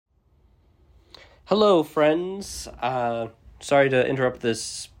Hello, friends. Sorry to interrupt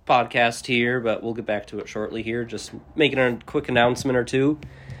this podcast here, but we'll get back to it shortly here. Just making a quick announcement or two.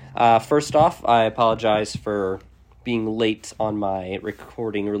 First off, I apologize for being late on my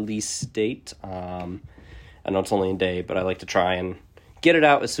recording release date. I know it's only a day, but I like to try and get it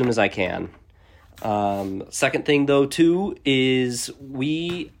out as soon as I can. Second thing, though, too, is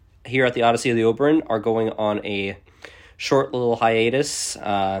we here at the Odyssey of the Oberon are going on a short little hiatus.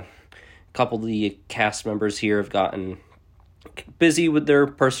 Couple of the cast members here have gotten busy with their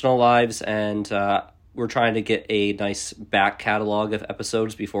personal lives, and we're trying to get a nice back catalog of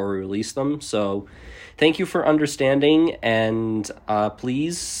episodes before we release them. So thank you for understanding, and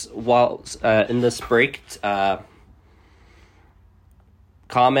please, while in this break,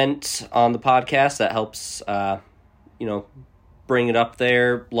 comment on the podcast. That helps, bring it up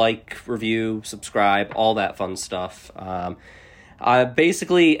there, like, review, subscribe, all that fun stuff. I'm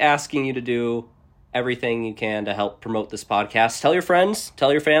basically asking you to do everything you can to help promote this podcast. Tell your friends,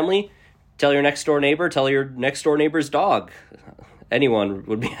 tell your family, tell your next door neighbor, tell your next door neighbor's dog. Anyone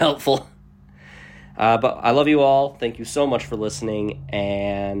would be helpful. But I love you all. Thank you so much for listening.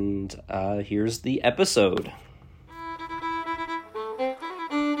 And here's the episode.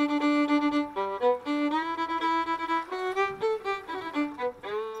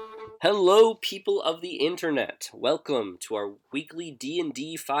 Hello, people of the internet. Welcome to our weekly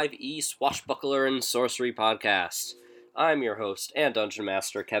D&D 5e Swashbuckler and Sorcery podcast. I'm your host and Dungeon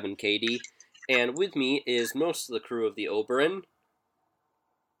Master, Kevin Cady, and with me is most of the crew of the Oberon.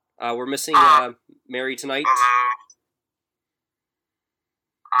 We're missing Mary tonight. Hello.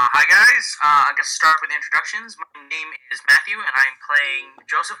 Hi guys, I'm going to start with introductions. My name is Matthew, and I'm playing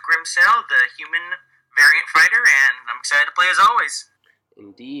Joseph Grimsale, the human variant fighter, and I'm excited to play as always.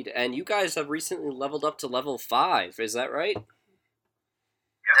 Indeed, and you guys have recently leveled up to level 5, is that right?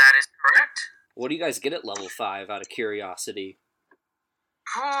 That is correct. What do you guys get at level 5, out of curiosity?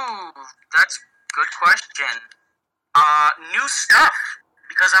 That's a good question. New stuff,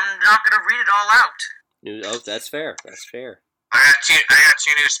 because I'm not going to read it all out. That's fair, that's fair. I got two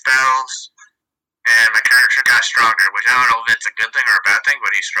new spells, and my character got stronger, which I don't know if it's a good thing or a bad thing,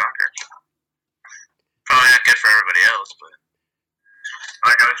 but he's stronger. Probably not good for everybody else, but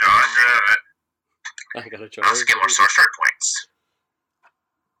I got a job. I also get more sorcery points,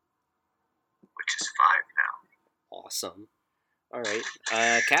 which is 5 now. Awesome. Alright,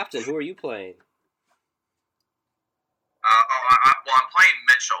 Captain, who are you playing? I'm playing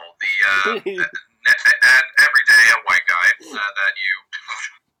Mitchell, and every day a white guy that you...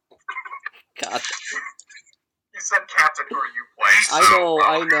 God. You said Captain, who are you playing?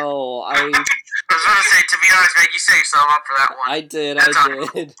 I know. I was going to say, to be honest, man, you set yourself up for that one. I did. Rip.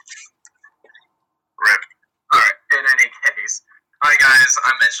 Alright, in any case. Hi guys,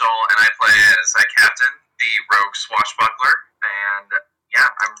 I'm Mitchell, and I play as Captain, the rogue swashbuckler, and yeah,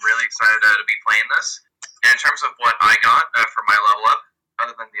 I'm really excited to be playing this. And in terms of what I got for my level up,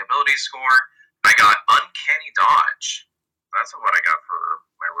 other than the ability score, I got Uncanny Dodge. That's what I got for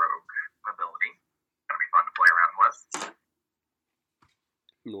my rogue ability. Gonna be fun to play around with.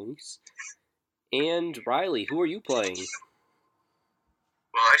 Nice. And Riley, who are you playing?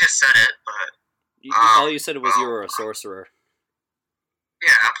 Well, I just said it, but... you said it was you were a sorcerer.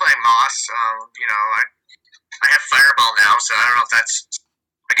 Yeah, I'm playing Moss. I have Fireball now, so I don't know if that's...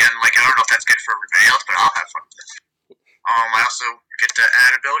 Again, I don't know if that's good for everybody else, but I'll have fun with it. I also get to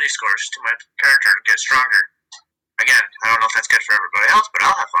add ability scores to my character to get stronger. Again, I don't know if that's good for everybody else, but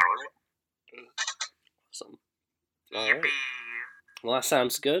I'll have fun with it. Awesome. Yippee. Alright. Well, that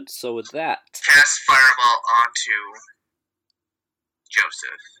sounds good. So with that... Cast Fireball onto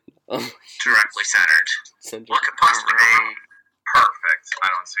Joseph. Directly centered. What could possibly go wrong? Perfect. I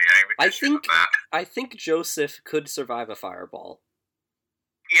don't see any issues with that. I think Joseph could survive a fireball.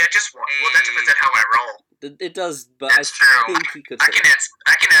 Yeah, just one. Well, that depends on how I roll. It does, but That's true. Think he could. I can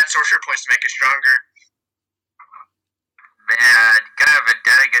add sorcerer points to make it stronger. Man, you gotta have a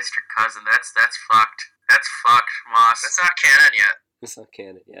debt against your cousin. That's fucked. That's fucked, Moss. That's not canon yet. It's not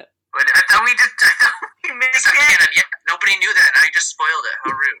canon yet. But I thought we made It's not canon yet. Nobody knew that, and I just spoiled it.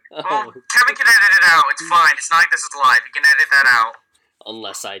 How rude. Well, Kevin can edit it out. It's fine. It's not like this is live. He can edit that out.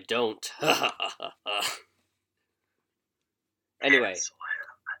 Unless I don't.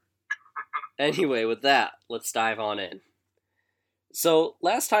 Anyway, with that, let's dive on in. So,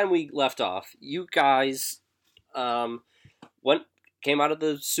 last time we left off, you guys came out of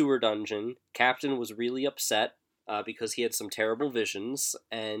the sewer dungeon. Captain was really upset because he had some terrible visions,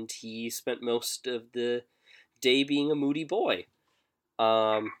 and he spent most of the day being a moody boy.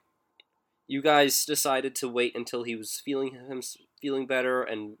 You guys decided to wait until he was feeling better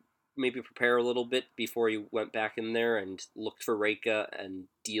and maybe prepare a little bit before you went back in there and looked for Reika and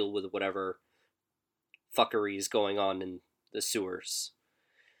deal with whatever fuckery is going on in the sewers.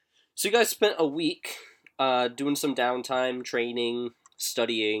 So you guys spent a week doing some downtime, training,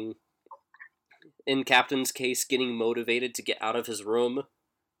 studying. In Captain's case, getting motivated to get out of his room.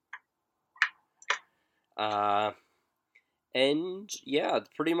 And yeah,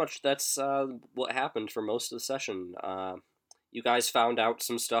 pretty much that's what happened for most of the session. You guys found out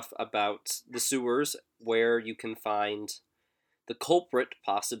some stuff about the sewers, where you can find the culprit,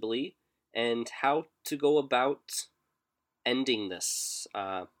 possibly, and how to go about ending this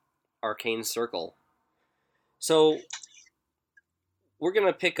arcane circle. So, we're going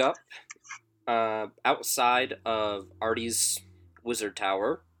to pick up outside of Artie's Wizard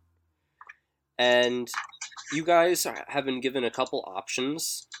Tower, and you guys have been given a couple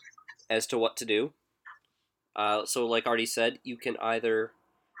options as to what to do. So like Artie said, you can either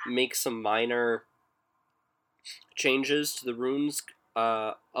make some minor changes to the runes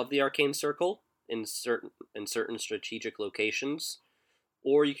of the Arcane Circle in certain strategic locations,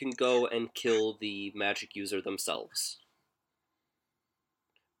 or you can go and kill the magic user themselves.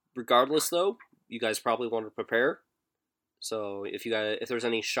 Regardless, though, you guys probably want to prepare. So if there's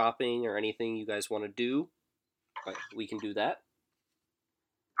any shopping or anything you guys want to do, we can do that.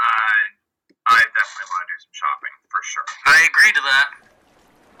 I definitely want to do some shopping, for sure. I agree to that.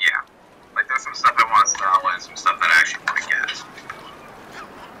 Yeah. Like, there's some stuff I want to sell and some stuff that I actually want to get.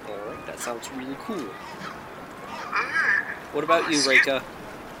 Alright, that sounds really cool. What about you, Reika?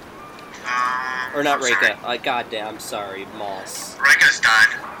 Or not Reika, goddamn, sorry, Moss. Reika's done.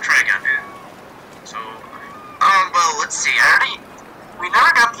 Try again, dude. So, well, let's see. We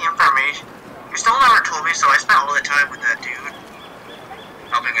never got the information. You still never told me, so I spent all the time with that dude,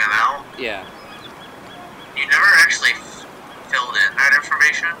 helping him out. Yeah. You never actually filled in that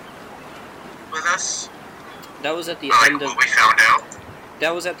information with us? That was at the end of... what we found out?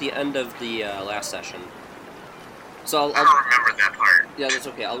 That was at the end of the last session. So I don't remember that part. Yeah, that's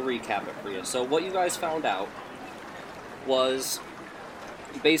okay. I'll recap it for you. So what you guys found out was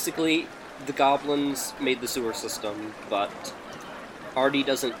basically the goblins made the sewer system, but Artie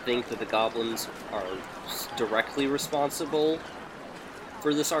doesn't think that the goblins are directly responsible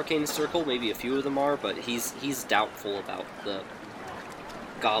for this arcane circle. Maybe a few of them are, but he's doubtful about the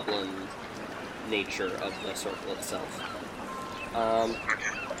goblin nature of the circle itself.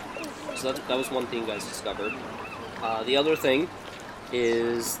 So that was one thing you guys discovered. The other thing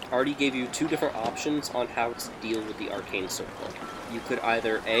is Artie gave you two different options on how to deal with the arcane circle. You could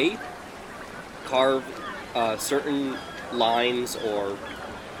either A, carve certain lines or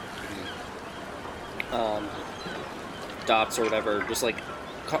dots or whatever, just like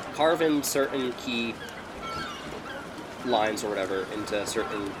carve in certain key lines or whatever into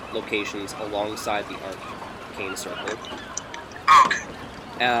certain locations alongside the arcane circle.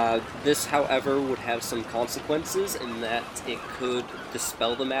 Okay. This, however, would have some consequences in that it could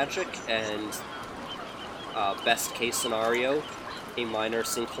dispel the magic, and best case scenario, a minor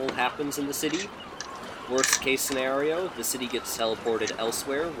sinkhole happens in the city. Worst case scenario, the city gets teleported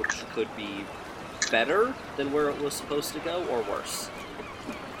elsewhere, which could be better than where it was supposed to go, or worse.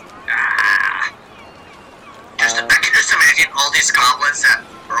 I can just imagine all these goblins that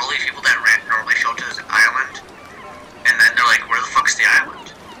are all these people that normally show to this island, and then they're like, where the fuck's the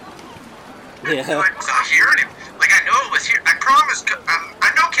island? Yeah. Like, it's not here anymore. Like, I know it was here. I promise.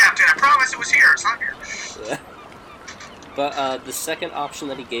 I know, Captain. I promise it was here. It's not here. Yeah. But the second option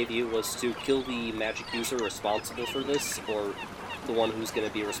that he gave you was to kill the magic user responsible for this, or the one who's going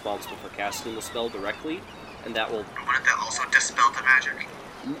to be responsible for casting the spell directly, and that will... Wouldn't that also dispel the magic?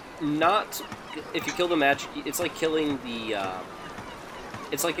 Not... If you kill the magic... It's like killing the...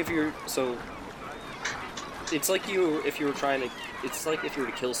 It's like if you're... So... It's like if you were trying to... It's like if you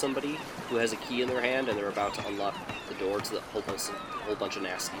were to kill somebody who has a key in their hand and they're about to unlock the door to the whole bunch of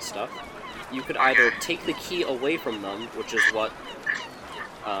nasty stuff. You could either take the key away from them, which is what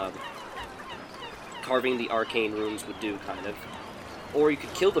carving the arcane runes would do, kind of, or you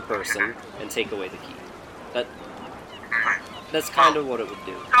could kill the person and take away the key. That's kind of what it would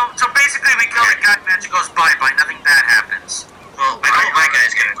do. So basically we kill the guy, magic goes bye-bye, nothing bad happens. Well, I know what my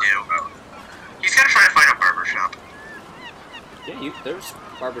guy's gonna do. He's gonna try to find a barbershop. Yeah, there's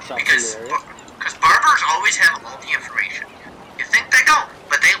barbershops in the area. Because barbers always have all the information. You think they don't,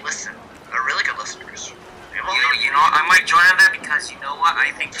 but they listen. They're really good listeners. You know, I might join on that because you know what? I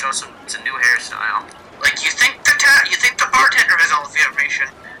think Joseph's a new hairstyle. Like, you think the bartender has all the information,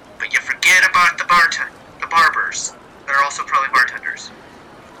 but you forget about the barbers. They're also probably bartenders.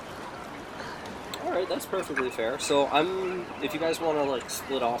 Alright, that's perfectly fair. So if you guys want to like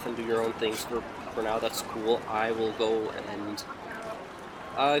split off and do your own things for now, that's cool. I will go and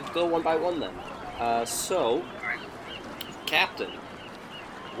go one by one then. So, Captain,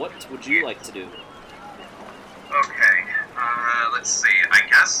 what would you like to do? Okay, let's see. I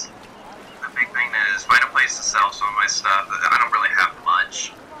guess the big thing is find a place to sell some of my stuff. I don't really have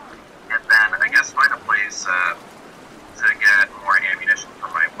much. And then I guess find a place to get more ammunition for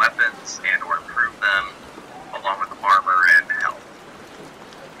my weapons and or improve them, along with armor and health.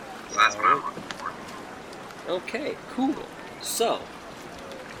 So that's what I'm looking for. Okay, cool. So,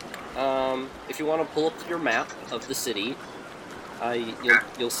 if you want to pull up your map of the city,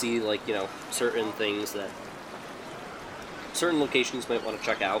 you'll see, like, you know, certain things that certain locations might want to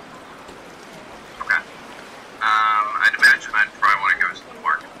check out. Okay. I'd imagine I'd probably want to go to the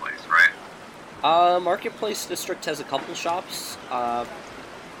marketplace, right? Marketplace District has a couple shops, but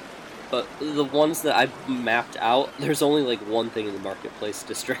the ones that I've mapped out, there's only, like, one thing in the Marketplace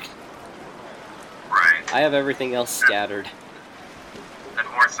District. Right. I have everything else scattered. And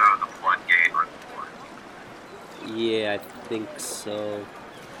more so the floodgate or the flood. Yeah, I think so.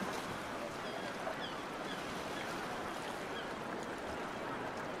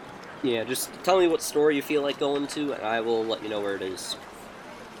 Yeah, just tell me what store you feel like going to, and I will let you know where it is.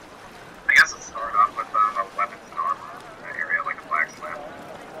 I guess let's start off with a weapons and armor area, like a blacksmith.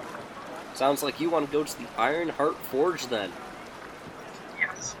 Sounds like you want to go to the Iron Heart Forge, then.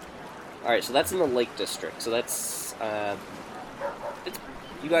 Yes. Alright, so that's in the Lake District, so that's,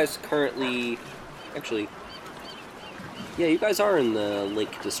 you guys currently, actually, yeah, you guys are in the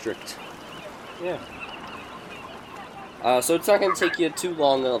Lake District. Yeah. So it's not going to take you too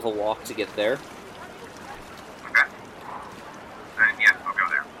long of a walk to get there. Okay. Then, yeah, I'll go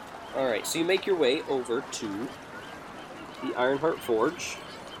there. Alright, so you make your way over to the Ironheart Forge.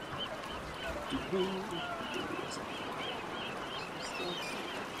 Here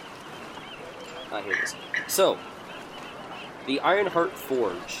it is. So, the Ironheart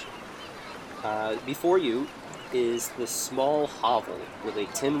Forge. Before you is this small hovel with a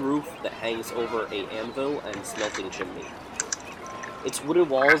tin roof that hangs over a anvil and smelting chimney. Its wooden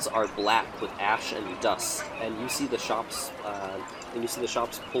walls are black with ash and dust, and you see the shops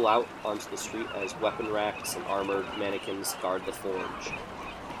pull out onto the street as weapon racks and armored mannequins guard the forge.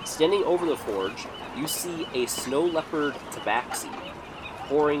 Standing over the forge, you see a snow leopard tabaxi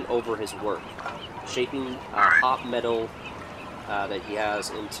poring over his work, shaping hot metal that he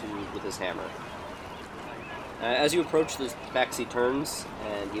has with his hammer. As you approach, the tabaxi turns,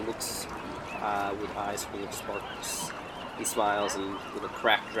 and he looks with eyes full of sparks. He smiles, and with a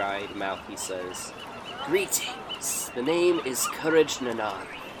cracked, dried mouth, he says, "Greetings. The name is Courage Nanari." I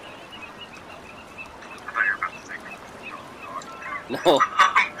thought you were about to say No.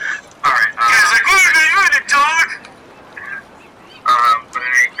 Alright, Yes, I'm going to you, the dog! but in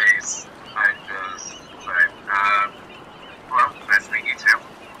any case, I just say, well, nice to meet you too.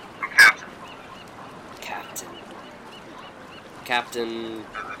 I'm Captain. Captain,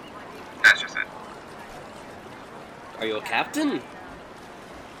 That's just it. are you a captain?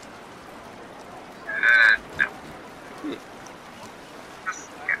 No. Just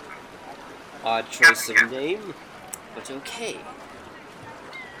Captain. Odd choice of name, but okay.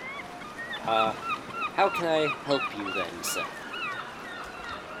 How can I help you then, sir?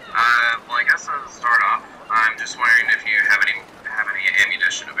 Well, I guess I'll start off. I'm just wondering if you have any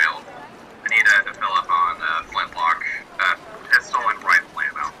ammunition available. I need to fill up on flintlock, pistol, and rifle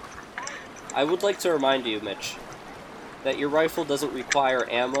ammo. I would like to remind you, Mitch, that your rifle doesn't require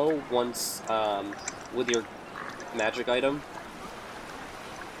ammo once, with your magic item.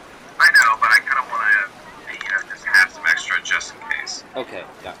 I know, but I kind of want to, just have some extra just in case. Okay,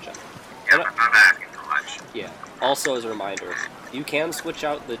 gotcha. Yeah, I'm not asking for much. Yeah. Also, as a reminder, you can switch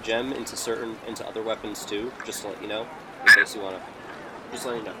out the gem into other weapons too, just to let you know, in case you want to. Just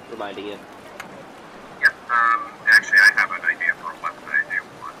letting you know, reminding you. Yep, actually I have an idea for a weapon that I do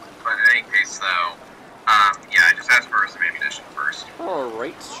want. But in any case, though, yeah, I just asked for some ammunition first.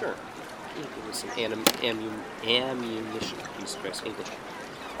 Alright, sure. Give me some ammunition. Jesus Christ, English.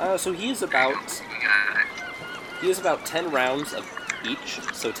 So he is about 10 rounds of each,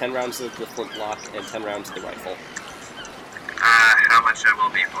 so 10 rounds of the flintlock and 10 rounds of the rifle. How much it will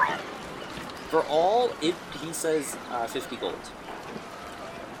be for all? For all, he says 50 gold.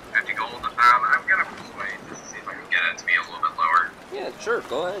 50 gold? I'm gonna persuade just to see if I can get it to be a little bit lower. Yeah, sure,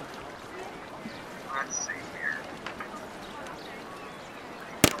 go ahead. Let's see here.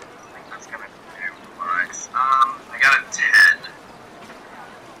 I don't think that's gonna do much. I got a 10.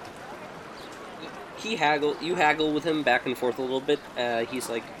 You haggle with him back and forth a little bit. He's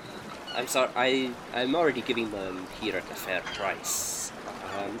like, I'm sorry, I'm already giving them here at a fair price.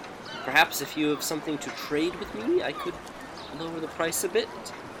 Perhaps if you have something to trade with me, I could lower the price a bit.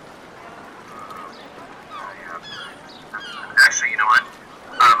 Actually, you know what?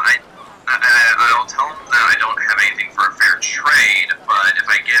 I'll tell him that I don't have anything for a fair trade, but if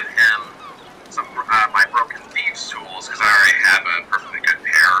I give him some my broken thieves tools, because I already have a perfectly good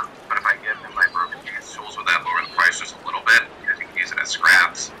pair, but if I give him my broken thieves tools, would that lower the price just a little bit? Because he can use it as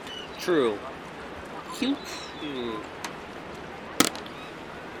scraps. True. He'll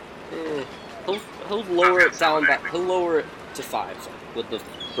lower it down. He'll lower it to 5 with the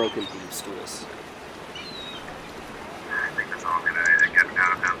broken thieves tools. I think that's all I'm gonna get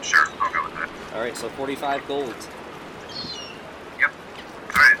out of him. Sure, I'll go with it. All right, so 45 gold. Yep.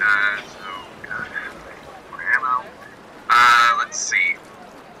 All right. So more ammo. Let's see.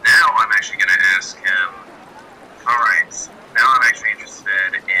 Now I'm actually gonna ask him. All right. Now I'm actually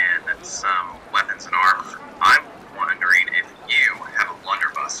interested in some weapons and armor. I'm wondering if you have a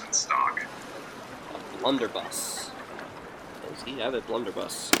blunderbuss in stock. A blunderbuss. Does he have a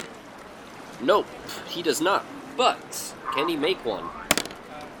blunderbuss? Nope, he does not. But can he make one?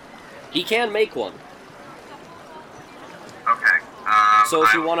 He can make one. Okay. So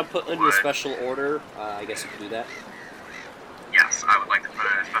if you want to put in a special order, I guess you can do that. Yes, I would like to put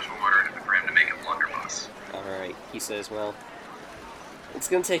in a special order for him to make a blunderbuss. Alright, he says, well, it's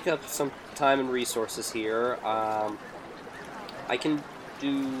going to take up some time and resources here. I can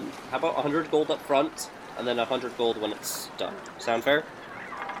do, how about 100 gold up front, and then 100 gold when it's done. Sound fair?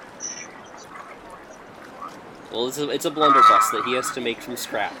 Well, it's a blunderbuss that he has to make from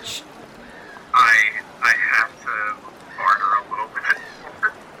scratch. I have to barter a little bit.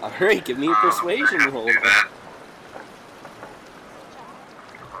 Alright, give me a persuasion roll. Do that.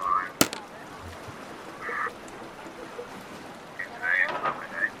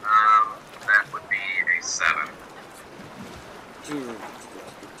 That would be a 7.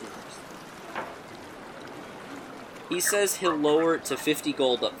 He says he'll lower it to 50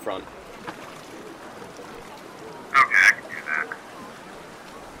 gold up front. Okay, I can do that.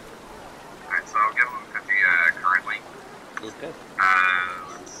 Alright, so I'll give him 50 currently. Okay.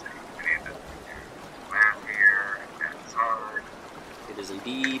 Let's see. We need to do math here. That's hard. It is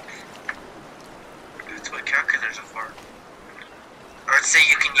indeed. That's what calculators are for. Or let's say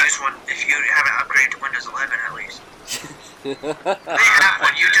you can use one if you haven't upgraded to Windows 11 at least. They have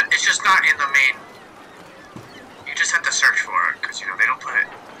one. It's just not in the main. You just have to search for it because they don't put it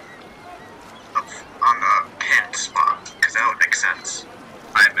up on the pinned spot because that would make sense.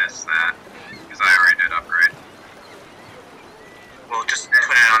 I missed that because I already did upgrade. Well, just put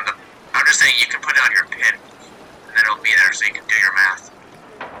it on the. I'm just saying you can put it on your pin, and then it'll be there so you can do your math.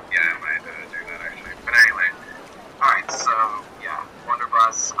 Yeah, I might do that actually. But anyway, alright, so yeah,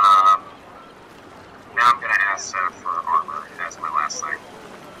 blunderbuss. Now I'm gonna ask for armor as my last thing.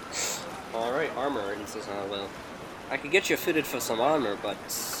 Alright, armor. And he says, oh, well, I could get you fitted for some armor, but,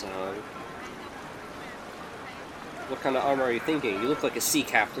 what kind of armor are you thinking? You look like a sea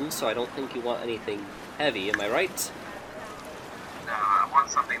captain, so I don't think you want anything heavy, am I right? No, I want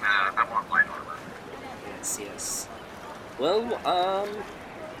something that I want light armor. Yes. Well,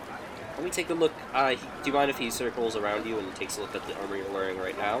 let me take a look. Do you mind if he circles around you and takes a look at the armor you're wearing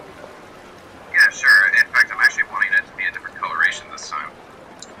right now? Yeah, sure. In fact, I'm actually wanting it to be a different coloration this time.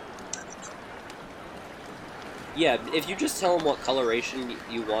 Yeah, if you just tell him what coloration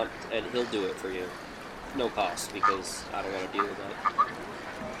you want, and he'll do it for you. No cost, because I don't want to deal with that.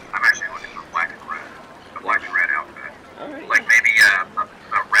 I'm actually looking for black and red. A black and red outfit. Alright. Like maybe a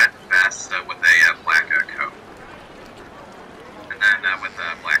red vest with a black coat. And then with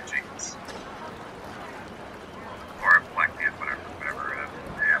black jeans. Or black pants, whatever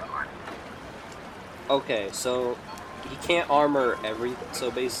they have in mind. Okay, so he can't armor every.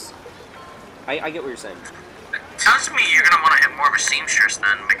 So I get what you're saying. Sounds to me you're gonna want to have more of a seamstress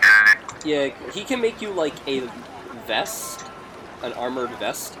than mechanic. Yeah, he can make you like a vest, an armored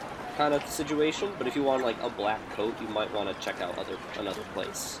vest kind of situation. But if you want like a black coat, you might want to check out another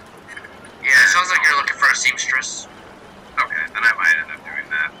place. Yeah, it sounds like you're looking for a seamstress. Okay, then I might end up doing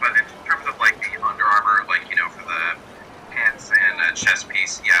that. But in terms of like the Under Armour, like for the pants and chest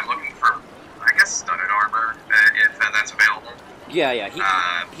piece, yeah, I'm looking for, I guess, studded armor if that's available. Yeah.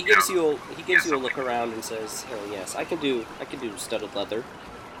 He gives you a look around and says, "Oh yes, I can do studded leather."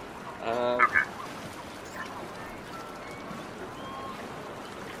 Okay.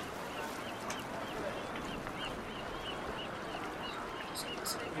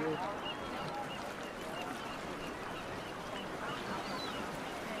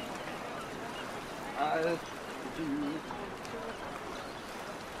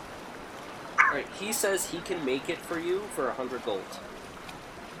 Alright, he says he can make it for you for 100 gold.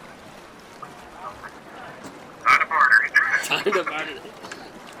 Time to barter. Time to barter.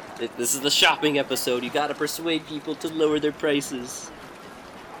 This is the shopping episode. You gotta persuade people to lower their prices.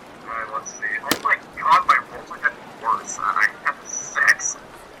 Alright, let's see. Oh my god, my rolls are getting worse. I have a 6.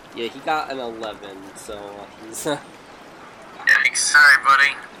 Yeah, he got an 11, so he's... Yikes. Sorry,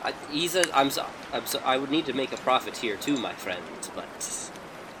 buddy. he says, I would need to make a profit here too, my friend, but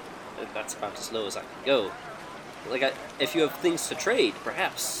that's about as low as I can go. Like, if you have things to trade,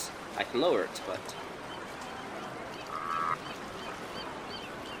 perhaps I can lower it, but...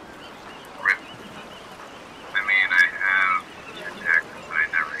 Rip. I mean, I have 2 daggers that I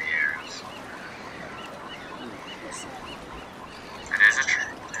never use. It is a trick.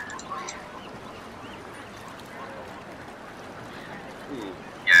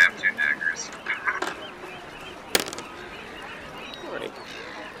 Yeah, I have 2 daggers. Alright.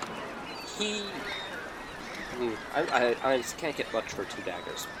 I just can't get much for 2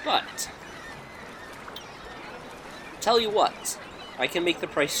 daggers, but... Tell you what, I can make the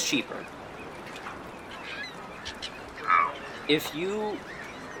price cheaper. Oh. If you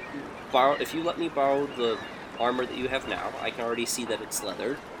let me borrow the armor that you have now, I can already see that it's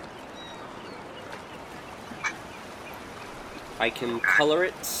leather. I can color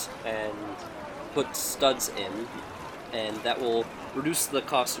it and put studs in, and that will reduce the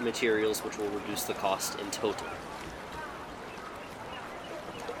cost of materials, which will reduce the cost in total.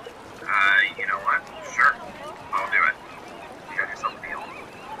 You know what? Sure. I'll do it. You got yourself a deal.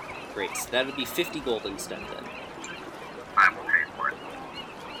 Great, so that would be 50 gold instead then. I will pay for it.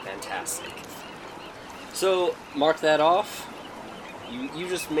 Fantastic. So, mark that off. You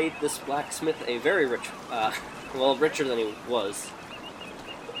just made this blacksmith a very rich, well, richer than he was.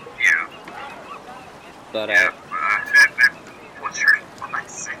 Yeah. But, what's your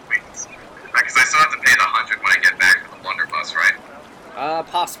savings? Because I still have to pay the 100 when I get back to the blunderbuss, right?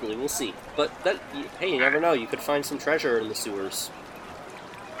 possibly, we'll see. But, hey, you never know, you could find some treasure in the sewers.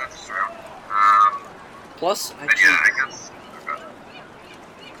 That's true. Plus, But yeah, I guess. Okay.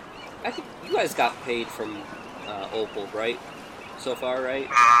 I think you guys got paid from, Opal, right? So far, right? Or did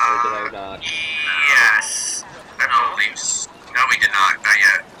I not? Yes. I believe so. No, we did not. Not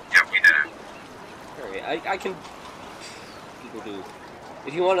yet. Yep, we didn't. Alright, I can... People do...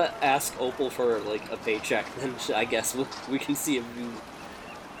 If you want to ask Opal for, like, a paycheck, then I guess we can see if you...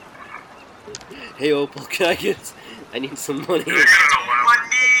 Hey, Opal, can I get... I need some money. Money!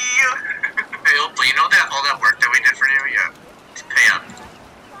 Hey, Opal, you know that all that work that we did for you? Yeah. To pay up.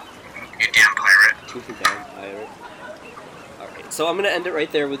 You damn pirate. Damn pirate. Alright, so I'm going to end it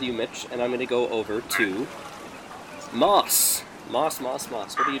right there with you, Mitch, and I'm going to go over to... Moss. Moss.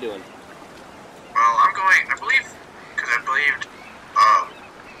 What are you doing? Well, I'm going, I believed,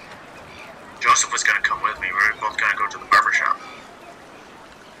 Joseph was gonna come with me. We were both gonna go to the barbershop.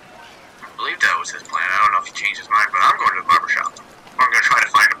 I believe that was his plan. I don't know if he changed his mind, but I'm going to the barbershop. Or I'm gonna try to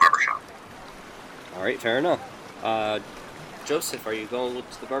find a barbershop. Alright, fair enough. Joseph, are you going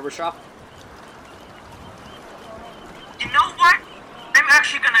to the barbershop? You know what? I'm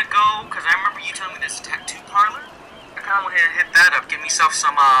actually gonna go, because I remember you telling me this tattoo parlor. I kinda want to hit that up, get myself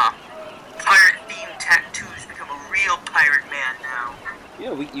some, pirate-themed tattoos, become a real pirate man now.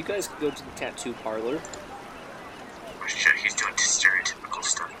 Yeah, you guys could go to the tattoo parlor. Oh shit, he's doing stereotypical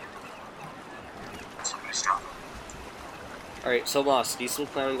stuff. So I'm gonna stop him. Alright, so Moss, do you still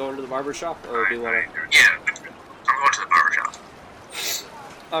plan on going to the barbershop, or do you want to... Yeah, I'm going to the barbershop.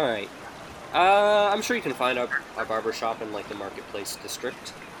 Alright. I'm sure you can find a barbershop in, like, the Marketplace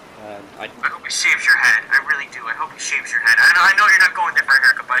District. I hope he shaves your head. I really do. I hope he shaves your head. I know you're not going there for a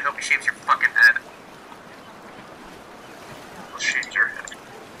haircut, but I hope he shaves your fucking head. I'll shave your head.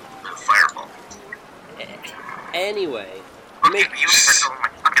 With a fireball. Anyway, I'll give you for my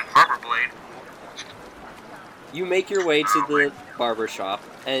fucking barber blade. you make your way to the barbershop,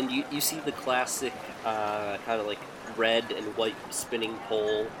 and you see the classic, kind of like red and white spinning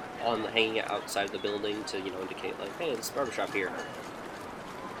pole hanging outside the building to, indicate, like, hey, this barbershop here.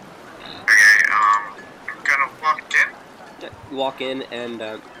 Okay, I'm gonna walk in. Yeah, you walk in,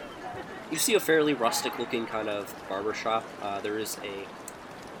 and you see a fairly rustic-looking kind of barbershop. There is a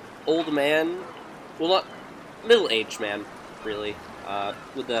old man, well, not middle-aged man, really,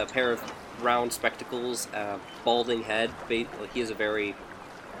 with a pair of round spectacles, balding head. He has a very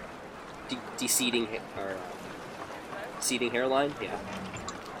receding hairline. Yeah.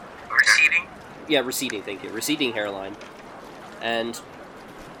 Receding? Yeah, receding. Thank you. Receding hairline, and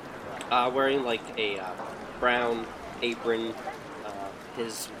wearing like a brown apron.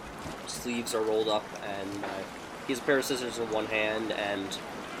 His sleeves are rolled up, and he has a pair of scissors in one hand, and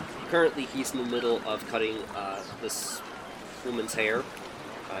currently he's in the middle of cutting this woman's hair,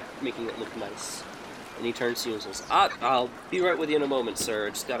 making it look nice. And he turns to you and says, I'll be right with you in a moment, sir. I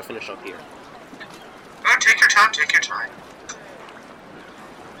just gotta finish up here. Oh, take your time, take your time.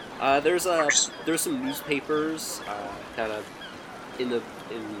 There's some newspapers, kind of in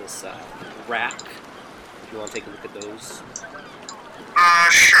this rack. If you want to take a look at those.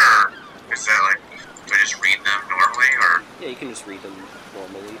 Sure. Is that like, do I just read them normally, or? Yeah, you can just read them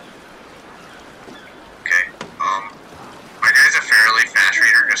normally. Okay. My guy's a fairly fast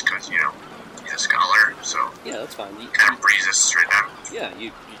reader, just because he's a scholar, so. Yeah, that's fine. Kind of breezes through them. Yeah,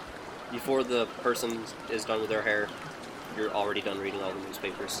 you before the person is done with their hair, you're already done reading all the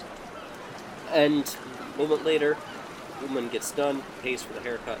newspapers. And a moment later, the woman gets done, pays for the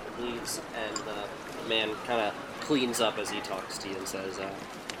haircut, leaves, and the man kind of cleans up as he talks to you and says,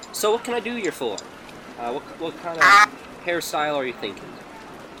 so what can I do you for? What kind of hairstyle are you thinking?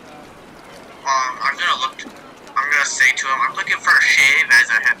 I'm gonna say to him, I'm looking for a shave as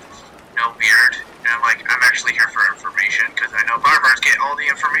I have no beard. And I'm actually here for information, because I know barbers get all the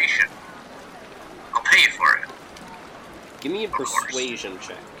information. I'll pay you for it. Give me a persuasion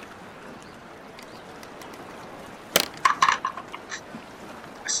check.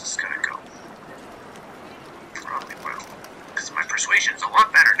 This is gonna go probably well, because my persuasion's a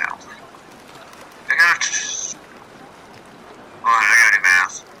lot better now. I gotta do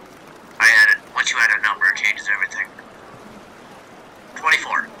math. Once you add a number, it changes everything.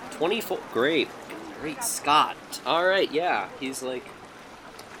 24. 24. Great, Scott. All right, yeah. He's like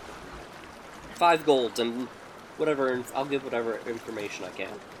 5 golds and whatever. I'll give whatever information I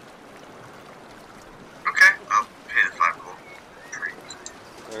can. Okay, I'll pay the 5 gold.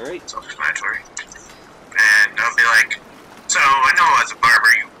 All right. Self-explanatory. And I'll be like, so I know as a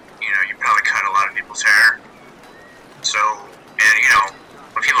barber, you probably cut a lot of people's hair. So, and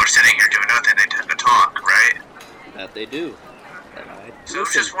when people are sitting here doing nothing, they tend to talk, right? That they do. So I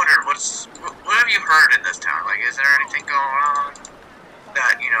was just wondering, what have you heard in this town? Like, is there anything going on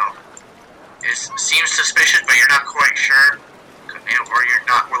that, seems suspicious, but you're not quite sure? Or you're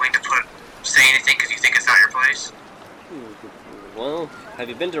not willing to say anything because you think it's not your place? Well, have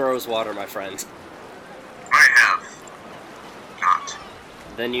you been to Rosewater, my friend? I have. Not.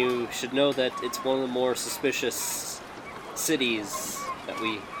 Then you should know that it's one of the more suspicious cities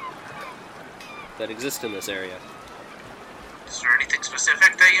that exist in this area. Is there anything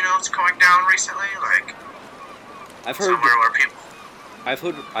specific that is going down recently? Like, I've heard somewhere where people. I've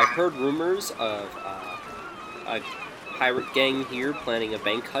heard rumors of a pirate gang here planning a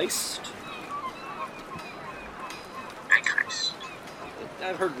bank heist. Bank heist.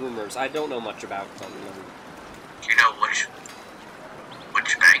 I've heard rumors. I don't know much about them. Do you know which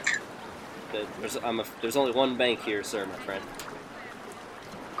bank? There's only one bank here, sir, my friend.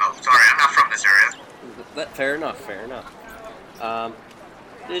 Oh, sorry, I'm not from this area. Fair enough.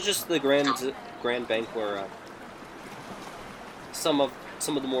 It's just the Grand Bank where some of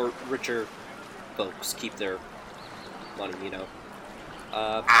the more richer folks keep their money, So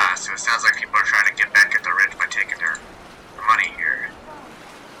it sounds like people are trying to get back at the rich by taking their money here.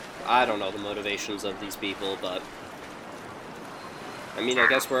 I don't know the motivations of these people, but I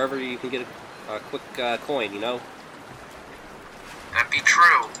guess wherever you can get a quick coin, That'd be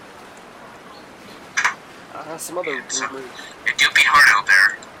true. Some other rumors. It do be hard out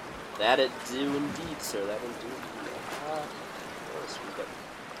there. That it do indeed, sir. That indeed.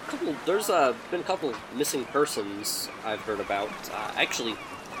 There's been a couple missing persons I've heard about. Actually,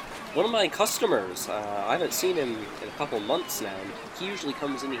 one of my customers, I haven't seen him in a couple months now. He usually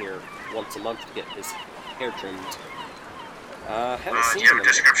comes in here once a month to get his hair trimmed. Haven't seen do you have him a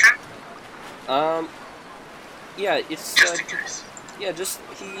description? Yeah, it's just in case. Yeah,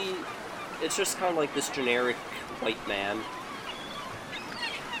 it's just kind of like this generic white man.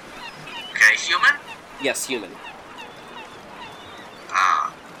 Okay, human? Yes, human.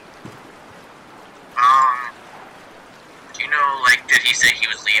 Do you know, did he say he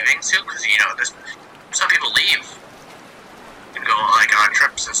was leaving soon? Because, some people leave and go, on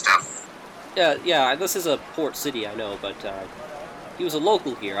trips and stuff. Yeah, this is a port city, I know, but, he was a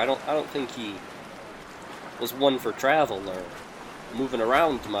local here. I don't think he was one for travel or moving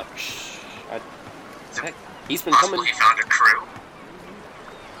around much. Heck, he's been coming. He found a crew?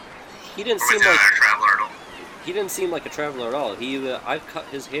 He didn't seem like a traveler at all. He didn't seem like a traveler at all. I've cut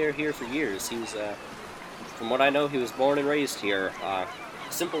his hair here for years. He was, from what I know, he was born and raised here.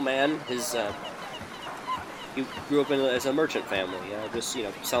 Simple man. He grew up as a merchant family. Just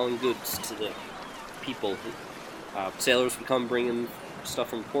selling goods to the people. Sailors would come bringing stuff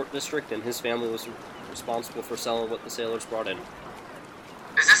from the port district, and his family was responsible for selling what the sailors brought in.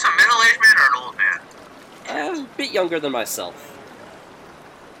 Is this a middle middle-aged man or an old man? A bit younger than myself.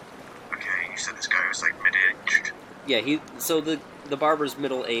 Okay, you said this guy was like mid-aged. Yeah, so the barber's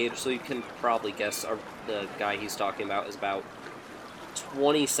middle-aged, so you can probably guess the guy he's talking about is about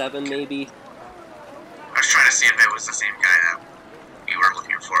 27, maybe. I was trying to see if it was the same guy that you were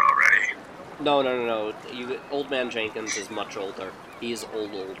looking for already. No. Old Man Jenkins is much older. He's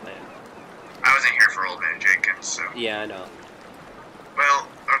old man. I wasn't here for Old Man Jenkins, so... Yeah, I know. Well,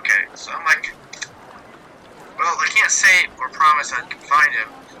 okay, so I'm like... Well, I can't say or promise I can find him,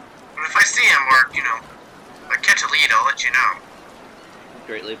 but if I see him or, you know, I catch a lead, I'll let you know.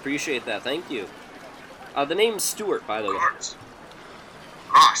 Greatly appreciate that, thank you. The name's Stuart, by the way. Of course.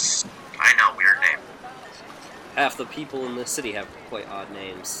 Ross. I know, weird name. Half the people in the city have quite odd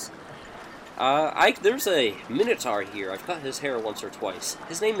names. There's a Minotaur here. I've cut his hair once or twice.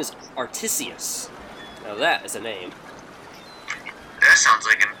 His name is Artisius. Now that is a name. That sounds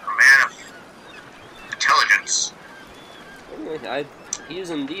like a man of intelligence. He is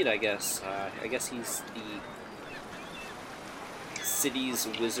indeed, I guess. I guess he's the city's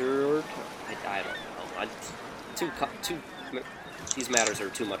wizard. I don't know. These matters are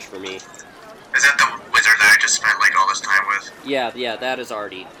too much for me. Is that the wizard that I just spent like all this time with? Yeah, that is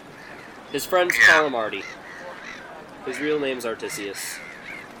Artie. His friends call him Artie. His real name's Artisius.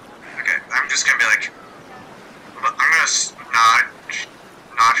 Okay, I'm just gonna be like, I'm gonna nod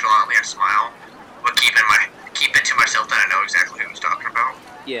nonchalantly and smile, but keep it to myself that I know exactly who he's talking about.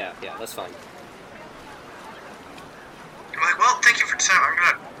 Yeah, that's fine. I'm like, well, thank you for the time. I'm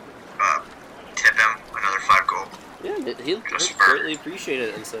gonna tip him another 5 gold. Yeah, he'll greatly appreciate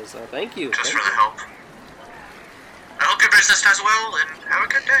it and says, thank you. Just for the help. I hope your business does well, and have a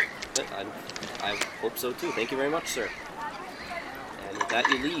good day. I hope so too. Thank you very much, sir. And with that,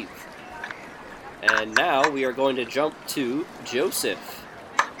 you leave. And now we are going to jump to Joseph.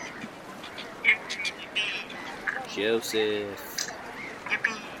 Joseph.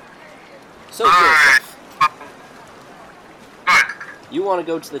 So, Joseph, Good. you want to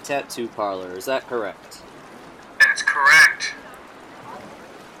go to the tattoo parlor, is that correct? That's correct.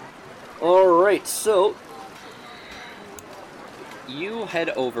 Alright, so you head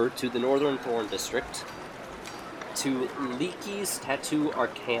over to the Northern Thorn District to Leaky's Tattoo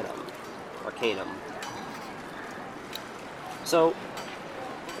Arcanum. So,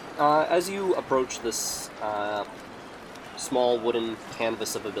 as you approach this small wooden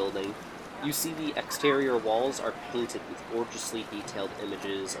canvas of a building, you see the exterior walls are painted with gorgeously detailed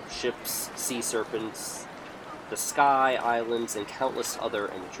images of ships, sea serpents, the sky, islands, and countless other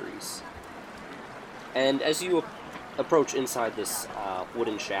imageries. And as you approach inside this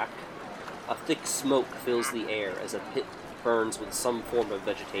wooden shack, a thick smoke fills the air as a pit burns with some form of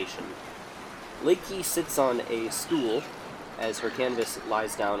vegetation. Lakey sits on a stool as her canvas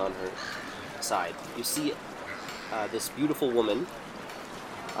lies down on her side. You see this beautiful woman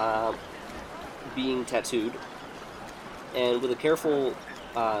being tattooed, and with a careful,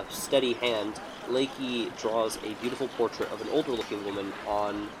 steady hand, Lakey draws a beautiful portrait of an older-looking woman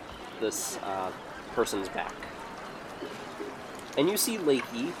on this person's back. And you see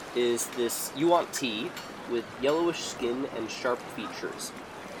Lakey is this Yuan Ti with yellowish skin and sharp features.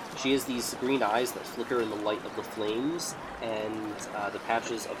 She has these green eyes that flicker in the light of the flames, and the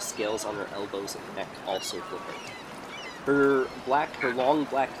patches of scales on her elbows and neck also flicker. Her long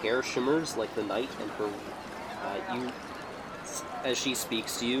black hair shimmers like the night, and as she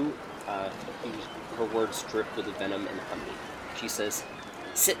speaks to you, her words drip with venom and honey. She says,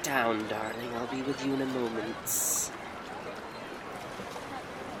 "Sit down, darling. I'll be with you in a moment."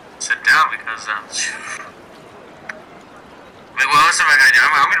 Sit down because what else am I gonna do?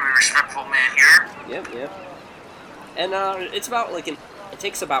 I'm gonna be a respectful man here. Yep. And it's about it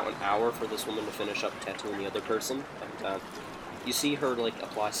takes about an hour for this woman to finish up tattooing the other person. And you see her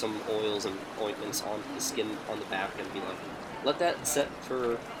apply some oils and ointments onto the skin on the back and be like, "Let that set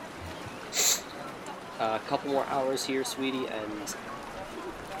for a couple more hours here, sweetie, and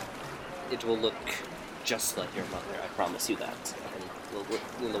it will look just like your mother. I promise you that."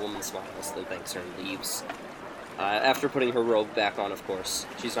 And the woman smiles, then thanks her and leaves. After putting her robe back on, of course.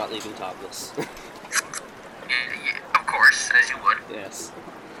 She's not leaving topless. Yeah, of course, as you would. Yes.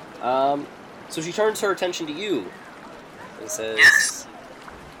 So she turns her attention to you and says, "Yes.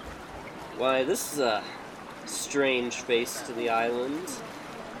 Why, this is a strange face to the island.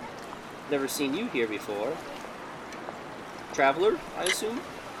 Never seen you here before. Traveler, I assume?"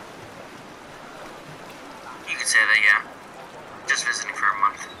 You could say that, yeah. Just visiting for a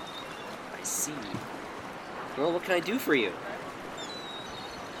month." "I see. Well, what can I do for you?"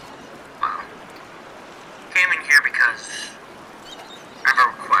 Well, came in here because I have a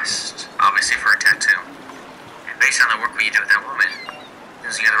request.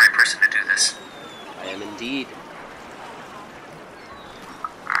 you're the right person to do this. I am indeed.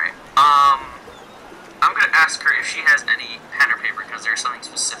 Alright. I'm gonna ask her if she has any pen or paper, because there's something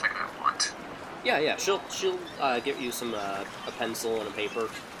specific I want. Yeah. She'll get you some a pencil and a paper.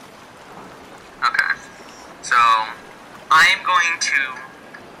 Okay. So, I am going to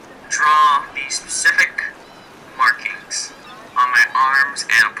draw the specific markings on my arms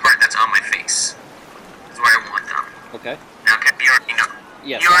and a part that's on my face. That's where I want them. Okay. Now, you already know.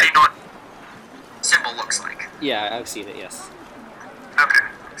 Yes. You already know what the symbol looks like. Yeah, I've seen it. Yes. Okay.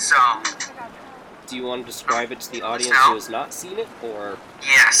 So. Do you want to describe it to the audience who has not seen it, or?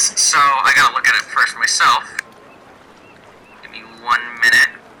 Yes. So I gotta look at it first myself. Give me 1 minute.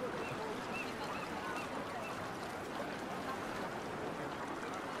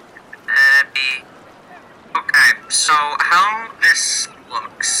 Okay, so how this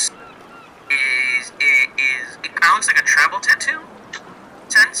looks is it sounds like a travel tattoo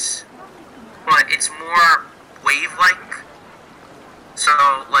sense, but it's more wave-like. So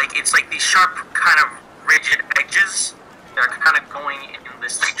like it's like these sharp kind of rigid edges that are kind of going in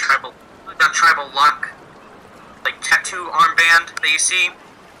this like tribal lock like tattoo armband that you see.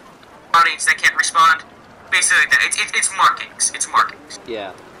 Audience that can't respond. Basically like that. It's markings. It's markings.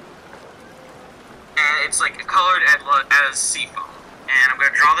 Yeah. And it's like colored as seafoam. And I'm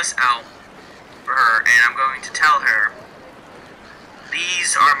going to draw this out for her, and I'm going to tell her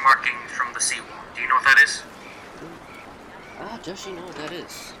these are markings from the seawall. Do you know what that is? Does she know what that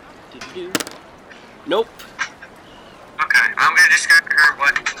is? Do? Nope. Okay, I'm going to describe to her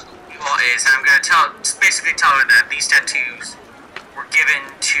what you all is, and I'm going to basically tell her that these tattoos were given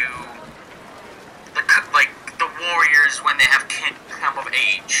to the warriors when they have come of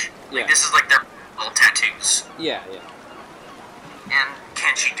age. Yeah. Like, this is like their little tattoos. Yeah. And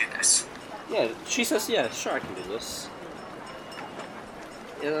can she do this? Yeah, she says, yeah, sure, I can do this.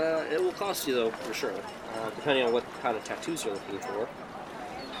 It will cost you, though, for sure. Depending on what kind of tattoos you're looking for.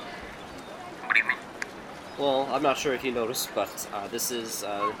 What do you mean? Well, I'm not sure if you noticed, but this is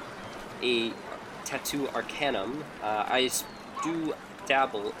a tattoo arcanum. I do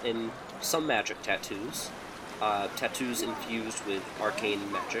dabble in some magic tattoos. Tattoos infused with arcane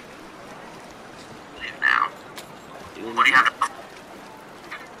magic. Now, what do you have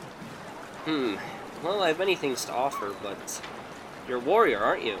to... Well, I have many things to offer, but you're a warrior,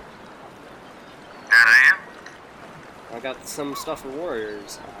 aren't you? That I am. I got some stuff for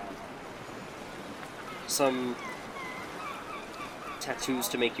warriors. Some tattoos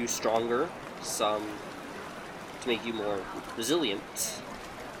to make you stronger, some to make you more resilient.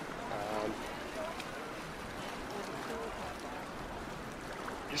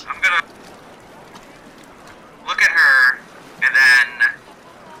 I'm gonna look at her and then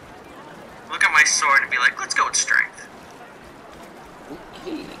look at my sword and be like, let's go with strength.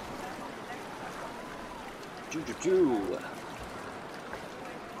 Okay. Do.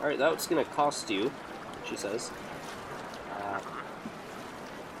 Alright, that's gonna cost you, she says.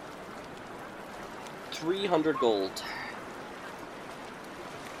 300 gold.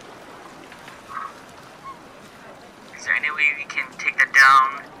 Is there any way we can take that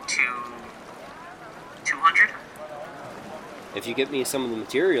down to 200? If you get me some of the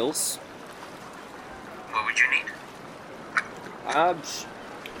materials. What would you need?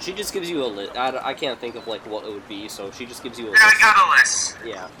 She just gives you a list. I can't think of like what it would be, so she just gives you a I list. got a list.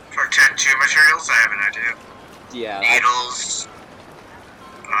 Yeah. For tattoo materials, I have an idea. Yeah. Needles,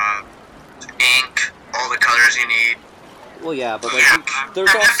 ink, all the colors you need. Well, yeah, but like, Yeah,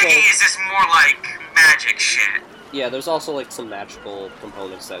 there's the also thing is, it's more like magic shit. yeah, there's also like some magical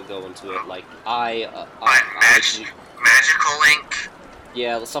components that go into it, like Magical ink.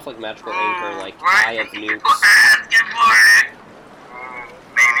 yeah, the stuff like magical ink or like Right. eye of nukes. Good morning.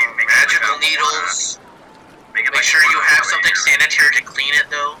 Magical needles. Make sure you have something sanitary to clean it,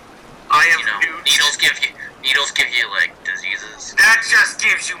 though. I have Needles give you like diseases. That just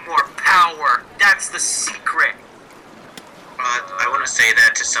gives you more power. That's the secret. I wouldn't say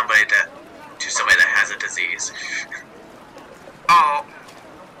that to somebody that has a disease. Oh,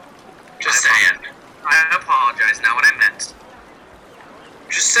 Just saying. I apologize. Not what I meant.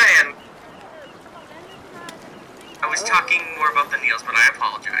 Just saying. I was talking more about the needles, but I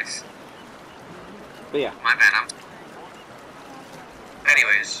apologize. But yeah. My bad.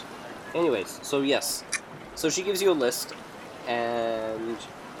 Anyways, so yes. So she gives you a list and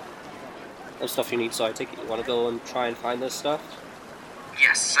of stuff you need, so I take it you want to go and try and find this stuff?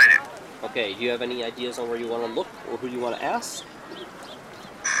 Yes, I do. Okay, do you have any ideas on where you want to look or who you want to ask?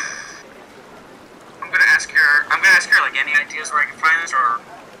 I'm gonna ask her like any ideas where I can find this, or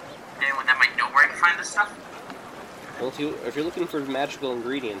anyone that might know where I can find this stuff. Well, if you're looking for magical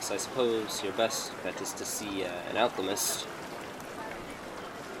ingredients, I suppose your best bet is to see an alchemist.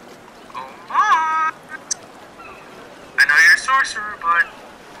 Oh my! I know you're a sorcerer, but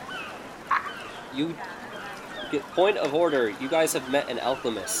You get point of order. You guys have met an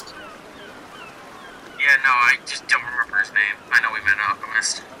alchemist. yeah, no, I just don't remember his name. I know we met an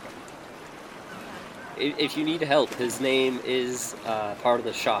alchemist. If you need help, his name is part of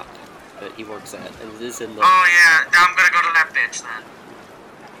the shop that he works at, and it is in the. Oh yeah, I'm gonna go to that bitch then.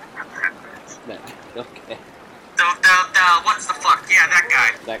 Okay. The what's the fuck? Yeah, that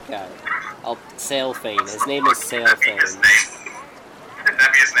guy. That guy. Sailfane. His name is Sailfane.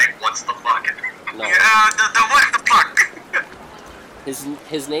 That'd be his name. What's the fuck? No. Yeah, the what the fuck?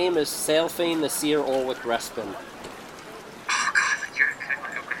 His name is Sailfane the Seer Orwick Respin. Oh god, you're okay.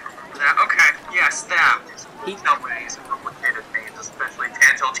 I don't remember that. Okay, yes, that. Nobody's complicated names, especially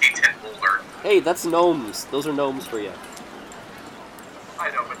Tantil T. Tinboulder. Hey, that's gnomes. Those are gnomes for you.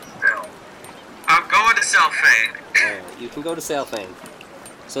 I know, but still. I'm going to Selfane. Alright, you can go to Sailfane.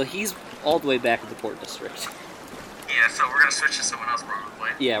 So he's all the way back at the port district. Yeah, so we're gonna switch to someone else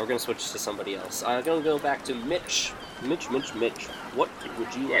probably. Yeah, we're gonna switch to somebody else. I'm gonna go back to Mitch. Mitch. What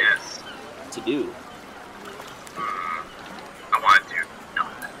would you like to do? I want to do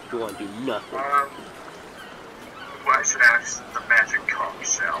nothing. You want to do nothing. Well, I should ask the magic conch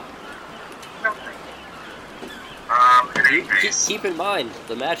shell. Nothing. In any case, Keep in mind,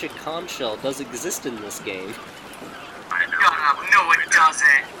 the magic conch shell does exist in this game. I know. No, it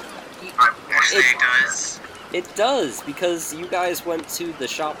doesn't. Yes, it does. It does, because you guys went to the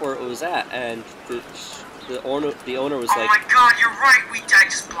shop where it was at, and the owner was Oh like, my god, you're right. I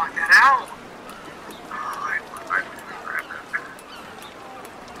just blocked that out.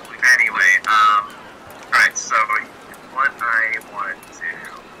 Anyway, alright, so what I want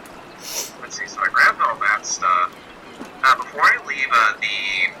to, let's see, so I grabbed all that stuff. Before I leave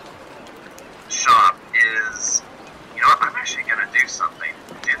the shop is, you know what, I'm actually gonna do something.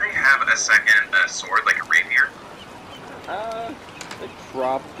 Do they have a second sword, like a rapier? they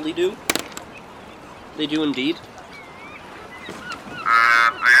probably do. They do indeed.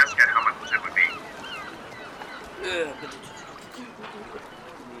 I asked how much it would be. Give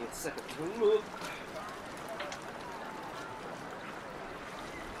me a second to move.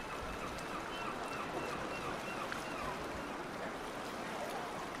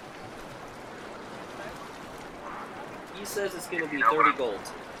 He says it's going to be 30 gold.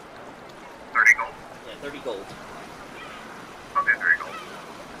 30 gold? Yeah, 30 gold. Okay, 30 gold.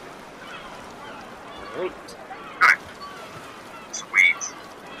 Alright. Okay. Sweet.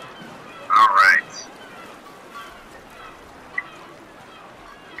 Alright.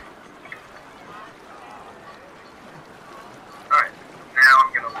 Alright, now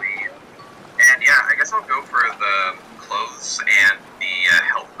I'm gonna leave. And yeah, I guess I'll go for the clothes and the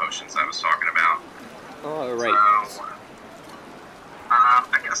health potions I was talking about. Alright. So,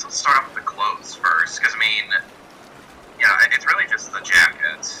 I guess I'll start off with the clothes first, because I mean, yeah, it's really just the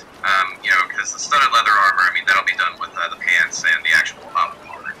jacket. You know, because the studded leather armor, I mean, that'll be done with the pants and the actual up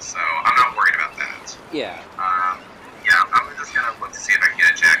part, so I'm not worried about that. Yeah. Yeah, I'm just gonna look to see if I can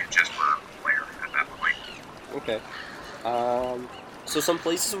get a jacket just for Blair at that point. Okay. So some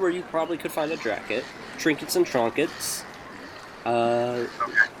places where you probably could find a jacket. Trinkets and Trunkets. Okay.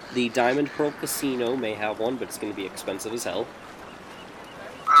 The Diamond Pearl Casino may have one, but it's going to be expensive as hell.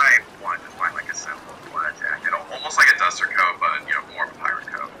 I want to find like a simple jacket, almost like a duster coat, but you know, more of a pirate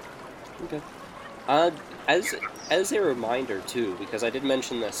coat. Okay. As a reminder too, because I did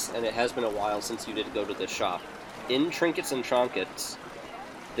mention this, and it has been a while since you did go to this shop. In Trinkets and Trunkets,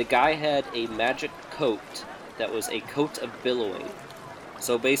 the guy had a magic coat that was a coat of billowing.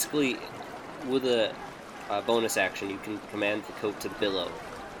 So basically, with a bonus action, you can command the coat to billow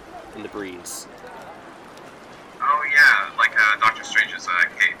in the breeze. Oh yeah, like Doctor Strange's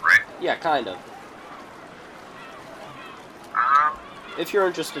cape, right? Yeah, kind of. If you're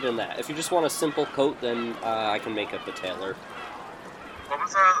interested in that. If you just want a simple coat, then I can make up a tailor. What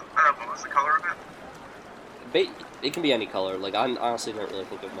was the color of it? It can be any color. Like, I honestly don't really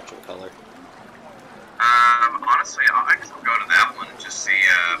think of much of a color. Honestly, I guess I'll go to that one and just see,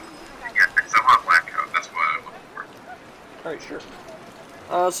 yeah, because I want a black coat, that's what I'm looking for. Alright,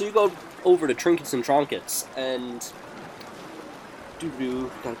 sure. So you go over to Trinkets and Trunkets, and...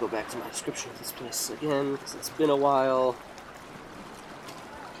 Gotta go back to my description of this place again, because it's been a while.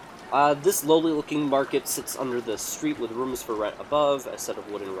 This lowly-looking market sits under the street with rooms for rent above. A set of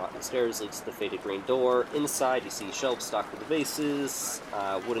wooden rotten stairs leads to the faded green door. Inside, you see shelves stocked with the vases,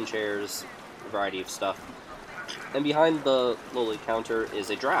 wooden chairs, a variety of stuff. And behind the lowly counter is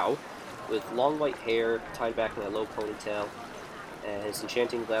a drow with long white hair tied back in a low ponytail, and his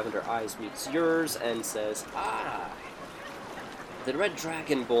enchanting lavender eyes meets yours and says, "Ah, the red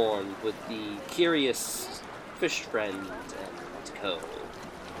dragonborn with the curious fish friend and co.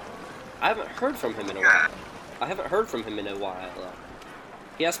 I haven't heard from him in a while.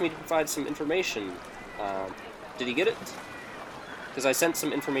 He asked me to provide some information. Did he get it? Because I sent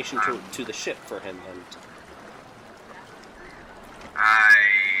some information to the ship for him, and...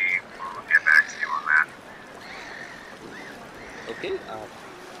 I will get back to you on that. Okay,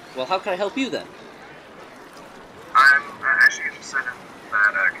 well, how can I help you, then? I'm actually interested in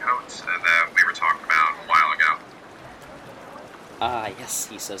that coat that we were talking about a while ago. Ah, yes,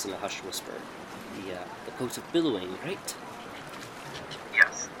 he says in a hushed whisper. The coat of billowing, right?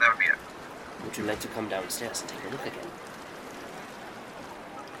 Yes, that would be it. Would you like to come downstairs and take a look again?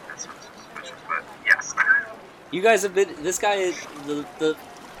 That sounds suspicious, but yes. You guys have been... This guy is... The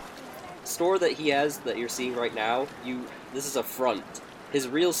store that he has that you're seeing right now, this is a front. His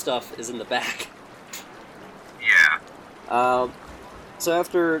real stuff is in the back. Yeah. So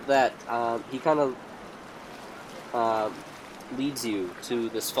after that, he kind of leads you to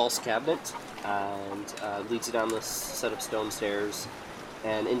this false cabinet, and leads you down this set of stone stairs,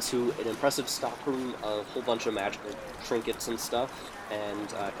 and into an impressive stockroom of a whole bunch of magical trinkets and stuff,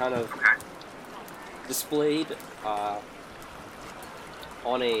 and kind of displayed on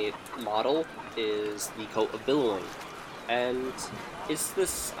a model is the coat of billowing. And it's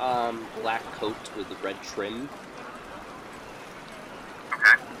this black coat with the red trim.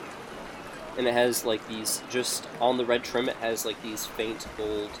 Okay. And it has like these, just on the red trim, it has like these faint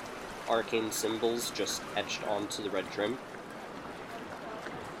gold arcane symbols just etched onto the red trim.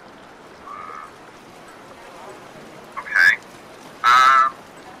 Okay.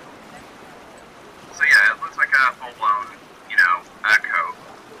 So yeah, it looks like a full-blown, coat.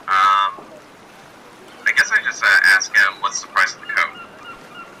 I guess I just ask him, what's the price of the coat?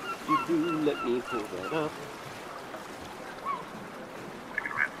 Let me pull that up. I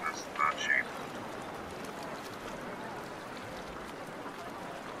can imagine this is not cheap.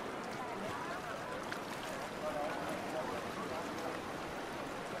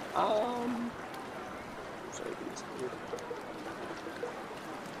 Sorry, please.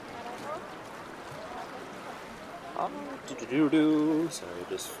 Sorry,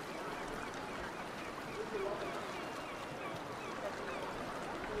 just...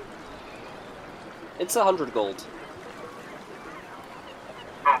 It's 100 gold.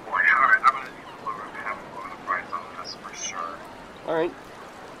 Oh boy, alright, I'm gonna need to have a lower the price on this for sure. Alright.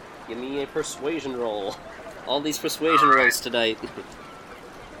 Give me a persuasion roll. All these persuasion rolls tonight. I know,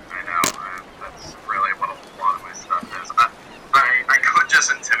 that's really what a lot of my stuff is. I could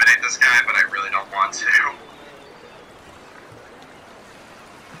just intimidate this guy, but I really don't want to.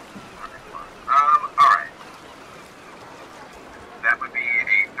 Alright. That would be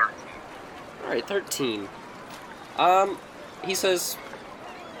a 13. Alright, 13. He says,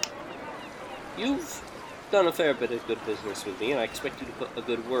 "You've done a fair bit of good business with me, and I expect you to put a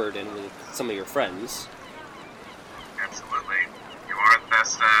good word in with some of your friends." Absolutely. You are the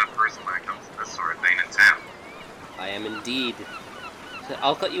best person when it comes to this sort of thing in town. I am indeed.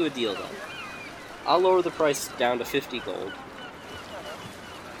 I'll cut you a deal, then. I'll lower the price down to 50 gold.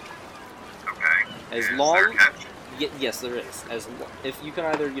 Okay. As Is long... there a catch? Yes, there is. If you can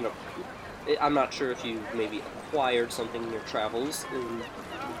either, I'm not sure if you maybe acquired something in your travels in the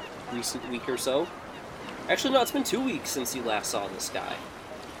recent week or so. Actually, no, it's been 2 weeks since you last saw this guy.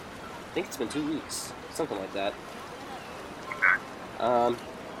 I think it's been 2 weeks. Something like that. Okay.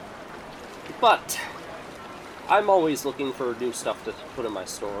 But I'm always looking for new stuff to put in my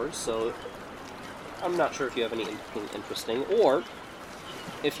stores, so I'm not sure if you have anything interesting, or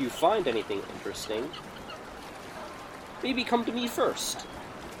if you find anything interesting, maybe come to me first.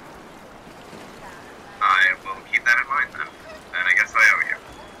 I will keep that in mind then. And I guess I owe you.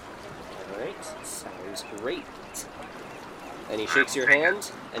 Alright, sounds great. And he shakes your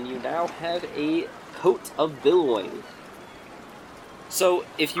hand, and you now have a coat of billowing. So,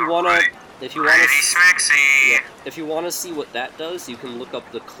 if you wanna... Alright. If you wanna... Pretty sexy! Yeah, if you wanna see what that does, you can look up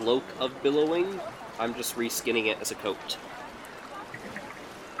the cloak of billowing. I'm just reskinning it as a coat.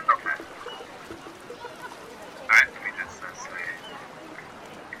 Okay. Alright, let me just say...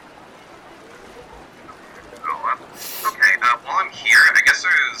 Go up. Okay, while I'm here, I guess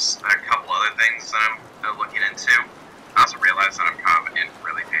there's a couple other things that I'm looking into. I also realized that I'm kind of in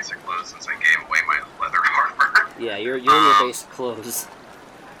really basic clothes since I gave away my leather armor. Yeah, you're in your basic clothes.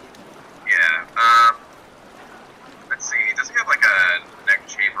 Yeah, let's see, does he have like a neck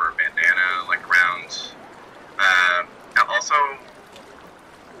chafe or a bandana, like around, also,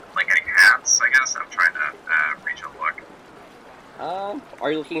 like any hats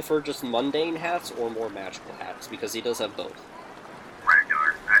looking for just mundane hats or more magical hats? Because he does have both.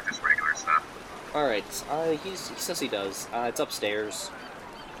 Regular, just regular stuff. Alright, he says he does. It's upstairs.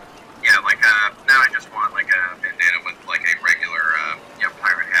 Yeah, like, now I just want, like, a bandana with, like, a regular,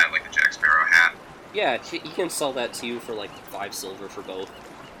 pirate hat, like the Jack Sparrow hat. Yeah, he can sell that to you for, like, 5 silver for both.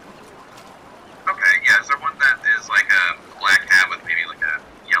 Okay, yeah, is there one that is, like, a black hat with maybe, like, a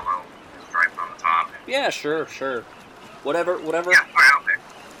yellow stripe on the top? Yeah, sure. Whatever. Yeah, alright, I'll pick.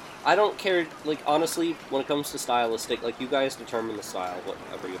 I don't care, like, honestly, when it comes to stylistic, like, you guys determine the style,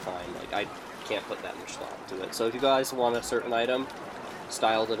 whatever you find. Like, I can't put that much thought into it. So if you guys want a certain item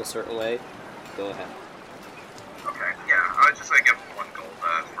styled in a certain way, go ahead. Okay, yeah, I would just, like, give 1 gold,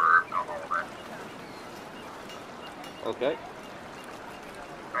 for all of that. Okay.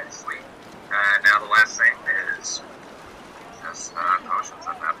 Alright, sweet. Now the last thing is just, potions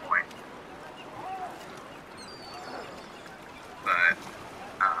at that point. But,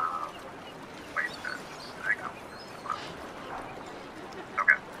 wait, did I go?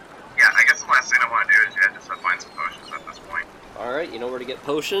 Okay. Yeah, I guess the last thing I want to do is, just find some potions at this point. Alright, you know where to get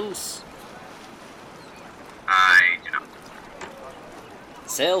potions? I do not.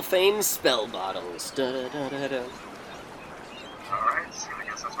 Sailfane spell bottles. Da-da-da-da-da. Alright, so I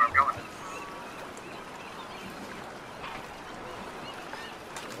guess that's where I'm going.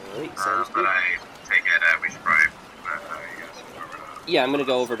 Alright, sounds But good. I take it, we should probably, Yeah, I'm gonna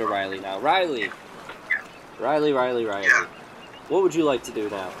go over to Riley now. Riley! Yeah. Riley. Yeah. What would you like to do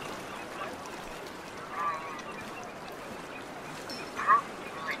now? I don't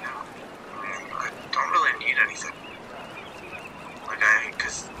really know. I don't really need anything.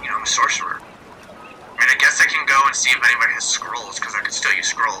 Because, I'm a sorcerer. I mean, I guess I can go and see if anybody has scrolls, because I could still use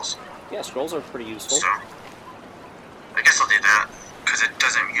scrolls. Yeah, scrolls are pretty useful. So, I guess I'll do that, because it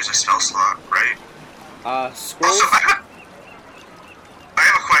doesn't use a spell slot, right? Scrolls? Also, I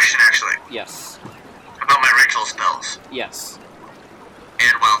have a question, actually, Yes. about my ritual spells Yes.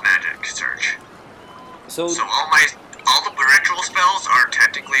 and wild magic search. So, So all the ritual spells are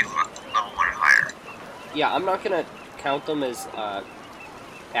technically level 1 or higher. yeah, I'm not gonna count them as,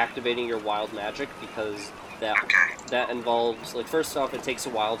 activating your wild magic, because that involves, like, first off, it takes a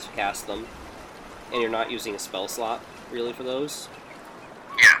while to cast them, and you're not using a spell slot, really, for those.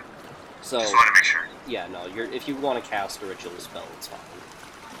 Yeah, So, just want to make sure. yeah, no, if you want to cast a ritual spell, it's fine.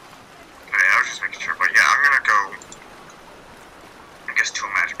 Okay, I was just making sure, but yeah, I'm gonna go, I guess, to a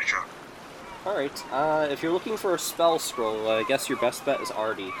magic shop. Alright, if you're looking for a spell scroll, I guess your best bet is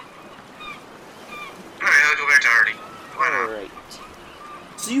Artie. Alright, I'll go back to Artie. Why not? Alright.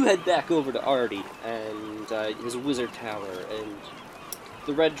 So you head back over to Artie, and his wizard tower, and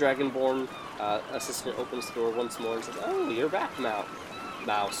the red dragonborn assistant opens the door once more and says, "Oh, you're back,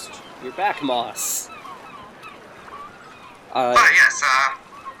 Mouse. You're back, Moss." Yes,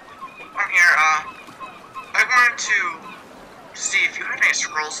 I'm here, I wanted to see if you had any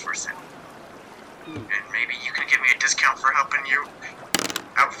scrolls for sale. And maybe you can give me a discount for helping you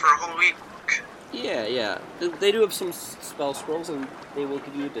out for a whole week. Yeah. They do have some spell scrolls, and they will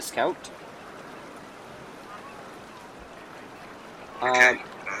give you a discount. Okay.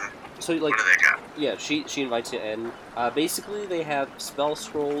 So, like, What do they got? yeah, she invites you in. Basically, they have spell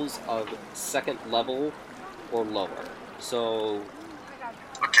scrolls of 2nd level or lower. So,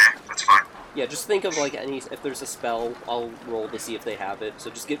 Okay, that's fine. yeah, just think of, like, if there's a spell, I'll roll to see if they have it. So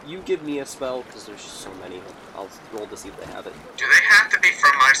just give me a spell, because there's just so many. I'll roll to see if they have it. Do they have to be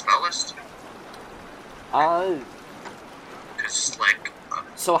from my spell list? Because, like,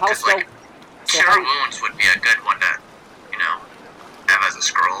 So how spell... like, So Cure how... Wounds would be a good one to, have as a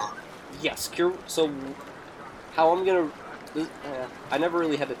scroll. Yes, cure... So, how I'm gonna... I never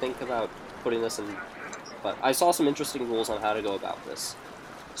really had to think about putting this in... But I saw some interesting rules on how to go about this.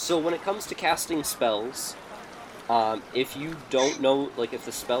 So when it comes to casting spells, if you don't know, like, if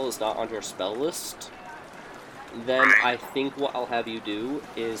the spell is not on your spell list, then I think what I'll have you do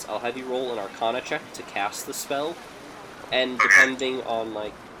is I'll have you roll an Arcana check to cast the spell, and depending on,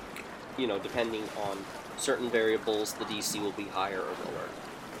 like, depending on certain variables, the DC will be higher or lower.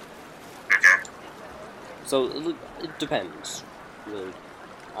 Okay. So it depends, really.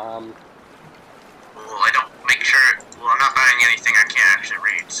 Well, I don't make sure. Well, I'm not buying anything I can't actually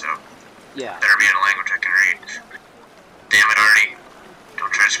read, so Yeah. better be in a language I can read. Damn it, Artie!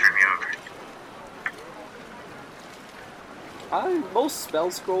 Don't try to screw me over. Most spell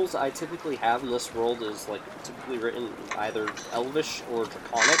scrolls I typically have in this world is, like, typically written either Elvish or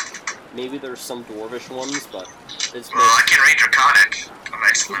Draconic. Maybe there's some Dwarvish ones, but it's Well, I can read Draconic. I'm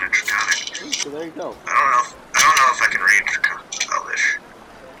excellent at Draconic. So there you go. I don't know if I can read Elvish.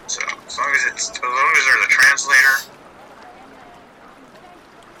 So as long as there's a translator,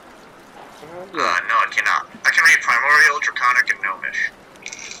 Yeah. No, I cannot. I can read Primordial, Draconic, and Gnomish.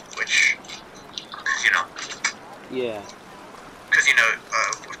 Which, you know. Yeah. Because, you know,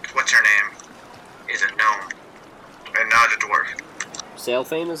 what's her name? Is a gnome. And not a dwarf.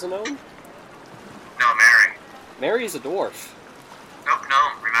 Sailfane is a gnome? No, Mary. Mary's a dwarf. Nope,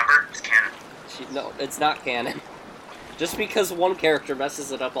 gnome. Remember? It's canon. No, it's not canon. Just because one character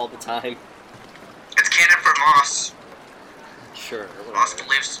messes it up all the time. It's canon for Moss. Sure. Moss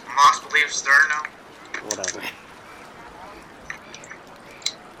believes they're a gnome. Whatever.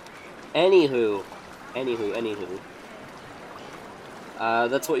 Anywho.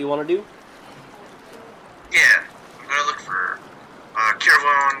 That's what you want to do? Yeah. I'm gonna look for cure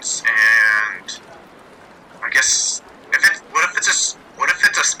wounds and I guess what if it's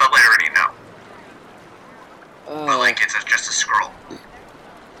a spell I already know? But like it's just a scroll.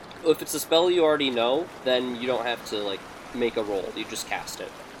 If it's a spell you already know, then you don't have to like make a roll. You just cast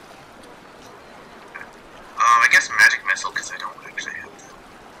it. I guess magic missile because I don't actually have that.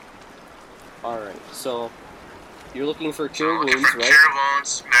 Alright, so you're looking for cure wounds, right? Cure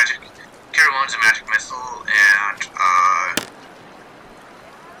wounds and magic missile and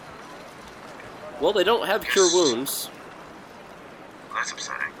well, they don't have cure wounds. Well, that's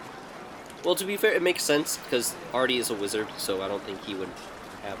upsetting. Well, to be fair, it makes sense because Artie is a wizard, so I don't think he would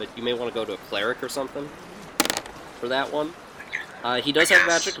have it. You may want to go to a cleric or something for that one. He does have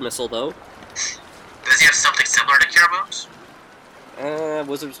magic missile, though. Does he have something similar to cure wounds?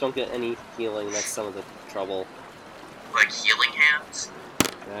 Wizards don't get any healing. That's some of the trouble. Like healing hands?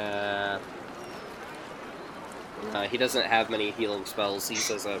 He doesn't have many healing spells. He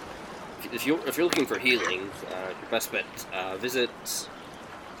says, if you're looking for healing, your best bet, visit.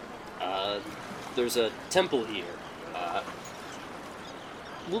 There's a temple here.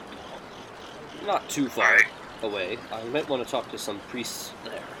 Look, not too far away. I might want to talk to some priests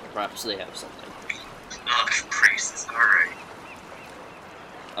there. Perhaps they have something. Oh, priests. Alright.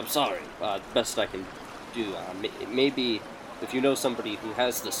 I'm sorry. Best I can do. Maybe if you know somebody who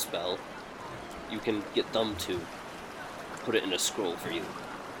has this spell, you can get them to put it in a scroll for you.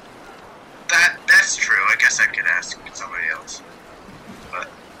 That's true. I guess I could ask somebody else. But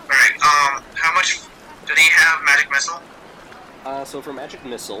alright. How much did he have magic missile? So for magic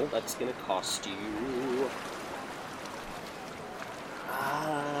missile, that's gonna cost you.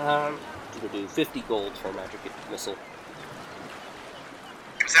 We'll do 50 gold for magic missile.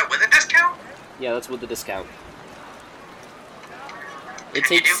 Is that with a discount? Yeah, that's with the discount.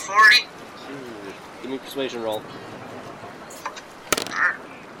 Can you do 40? Give me a persuasion roll.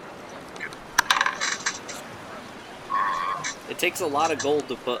 It takes a lot of gold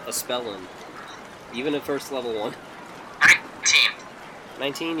to put a spell in, even at first level 1. 19.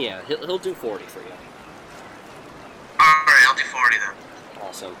 19, yeah, he'll do 40 for you. Alright, I'll do 40 then.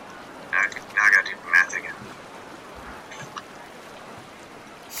 Awesome. Now I gotta do math again.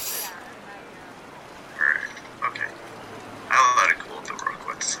 Okay. I have a lot of gold to work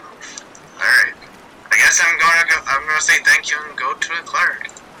with, so. Alright. I guess I'm gonna say thank you and go to the cleric.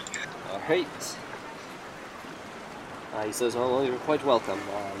 Alright. He says, well, you're quite welcome.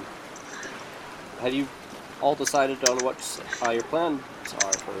 Have you all decided on what your plans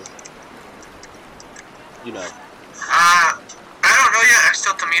are for, you know? I don't know yet. I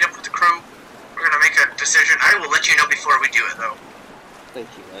still have to meet up with the crew. We're gonna make a decision. I will let you know before we do it, though. Thank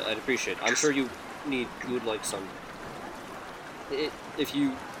you. I'd appreciate it. I'm sure you would like some. If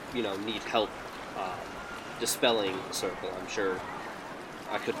you need help dispelling the circle, I'm sure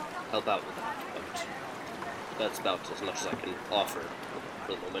I could help out with that. But that's about as much as I can offer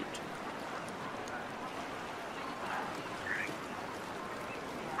for the moment.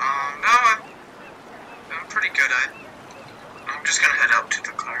 No, I'm pretty good at it. I'm just gonna head out to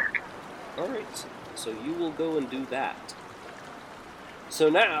the cleric. Alright, so you will go and do that. So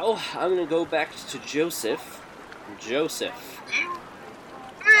now, I'm gonna go back to Joseph. Joseph.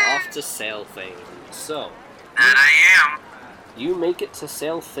 Off to Sailfane. So. And I am. You make it to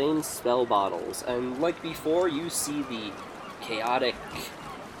Sailfane's spell bottles, and like before, you see the chaotic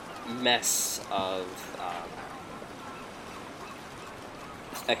mess of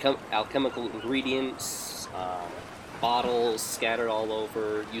alchemical ingredients, bottles scattered all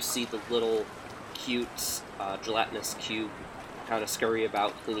over. You see the little cute gelatinous cube kind of scurry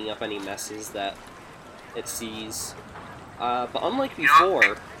about, cleaning up any messes that it sees. But unlike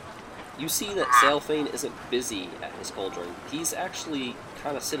before, you see that Sailfane isn't busy at his cauldron. He's actually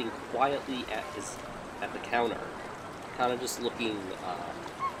kind of sitting quietly at the counter, kind of just looking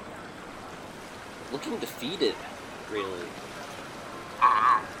defeated, really.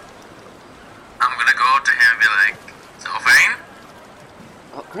 I'm gonna go up to him and be like, Sailfane?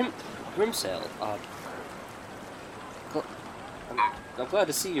 Oh, Grimsail, I'm glad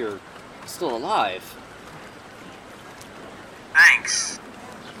to see you're still alive. Thanks.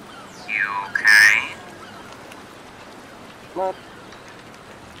 You okay?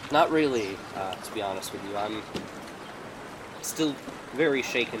 Not really, to be honest with you. I'm still very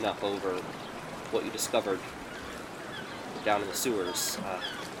shaken up over what you discovered down in the sewers.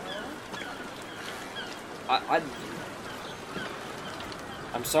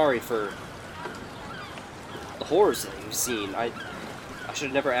 I'm sorry for the horrors that you've seen. I should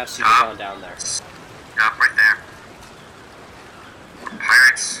have never asked you to go down there. Stop right there. We're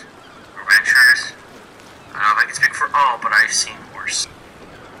pirates, we're adventurers. I don't know if I can speak for all, but I've seen worse.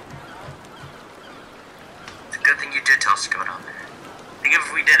 It's a good thing you did tell us to go down there. Think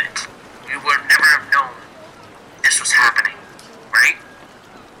if we didn't, we would never have known this was happening, right?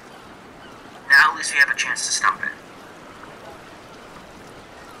 Now at least we have a chance to stop it.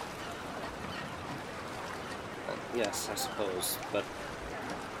 Yes, I suppose, but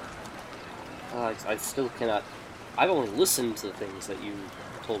I still cannot. I've only listened to the things that you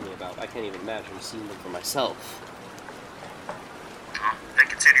told me about. I can't even imagine seeing them for myself. Well, then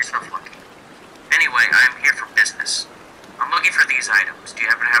consider yourself lucky. Anyway, I'm here for business. I'm looking for these items. Do you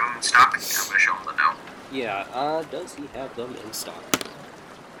happen to have them in stock? I'm going to show him the note. Yeah, does he have them in stock?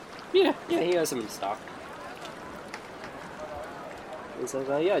 Yeah, he has them in stock. He says,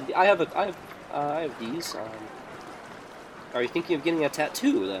 yeah, I have these. Are you thinking of getting a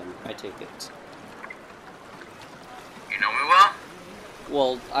tattoo, then? I take it. You know me well?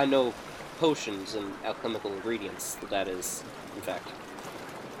 Well, I know potions and alchemical ingredients, that is, in fact.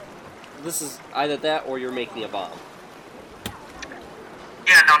 This is either that or you're making a bomb.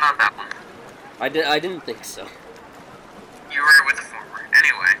 Yeah, no, not that one. I didn't think so. You were with the former.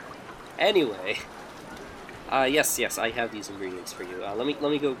 Anyway. Yes, I have these ingredients for you. Let me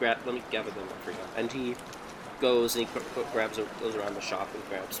gather them up for you. And he goes and he goes around the shop and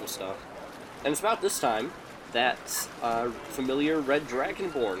grabs some stuff. And it's about this time that familiar red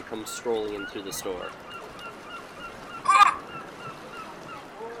dragonborn comes strolling into the store.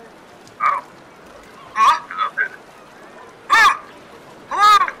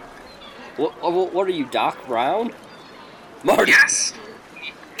 What are you, Doc Brown? Marty! Yes!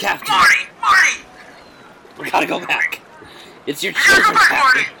 Captain! Marty! We gotta go back. It's your We gotta go children, back,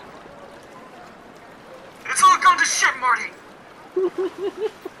 Captain. Marty! It's all gone to shit, Marty!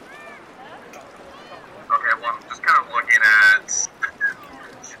 Okay, well, I'm just kind of looking at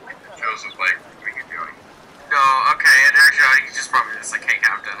Joseph, like, what are you doing? No, okay, and actually, you just probably just like, hey,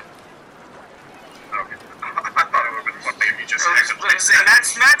 Captain. Okay. I thought it would have been funny if you just accidentally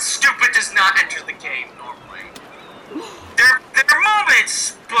Listen, Matt Stupid does not enter the game normally. There are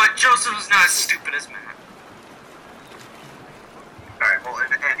moments, but Joseph is not as stupid as Matt. Alright, well,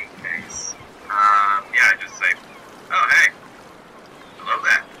 in any case, yeah, just say, oh, hey, hello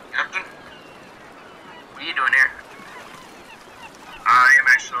there. Captain, what are you doing here? I am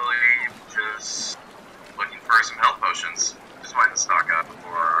actually just looking for some health potions. Just wanted to stock up for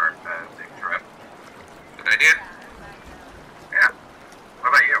our big trip. Good idea. Yeah. What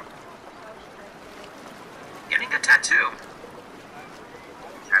about you? Getting a tattoo.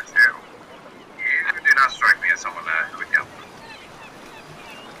 Tattoo. You do not strike me as someone who would get one.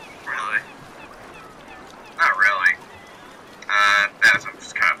 Really? Not really. As I'm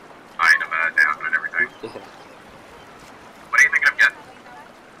just kind of eyeing them down and everything. What are you thinking of getting?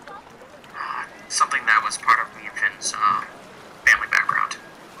 Something that was part of me and Finn's family background.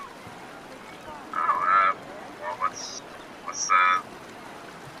 Oh, well, what's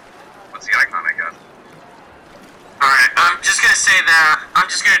the icon, I guess? Alright, I'm just gonna say that, I'm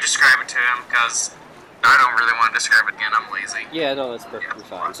just gonna describe it to him, because I don't really want to describe it again, I'm lazy. Yeah, no, that's perfectly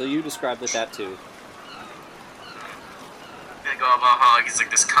fine. So you described the tattoo. I'm gonna go about how it's like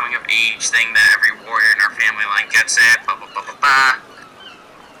this coming of age thing that every warrior in our family line gets it, blah blah blah blah blah.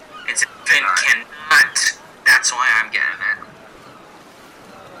 And since Finn cannot, that's why I'm getting it.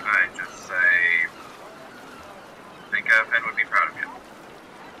 I just say, I think Finn would be proud of you.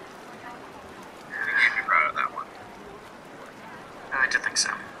 I think he'd be proud of that one. I like to think so.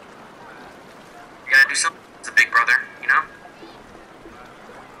 You gotta do something. It's a big brother, you know?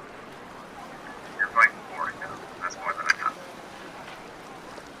 You're fighting for it, yeah. That's more than enough.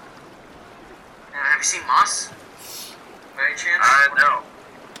 Have you seen Moss? By any chance? No.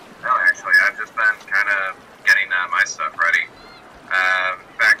 No, actually, I've just been kind of getting my stuff ready.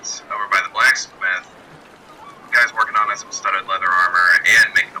 In fact, over by the blacksmith, the guy's working on some studded leather armor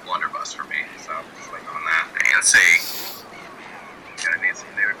and making a blunderbuss for me, so I'm just waiting on that. Fancy. Gonna need some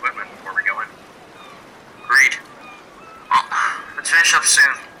new equipment before we go in. Agreed. Well, let's finish up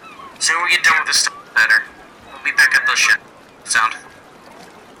soon. Soon we get done with this stuff better. We'll be back at the ship. Sound.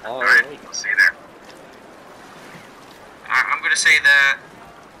 Alright. I'll see you there. I'm gonna say that.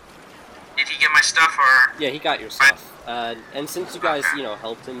 Did he get my stuff or? Yeah, he got your stuff. And since you guys,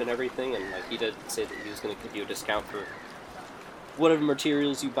 helped him and everything, and like he did say that he was going to give you a discount for whatever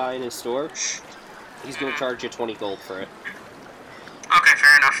materials you buy in his store, he's going to charge you 20 gold for it. Okay,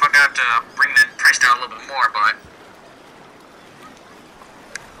 fair enough. I'm gonna have to bring that price down a little bit more, but.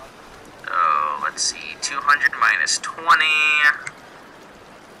 Oh, let's see. 200 minus 20.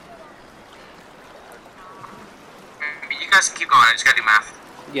 You guys can keep going. I just gotta do math.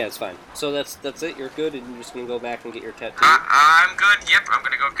 Yeah, it's fine. So that's it. You're good, and you're just gonna go back and get your tattoo. I'm good. Yep, I'm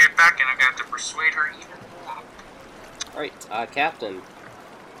gonna go get back, and I'm gonna have to persuade her even more. All right, Captain.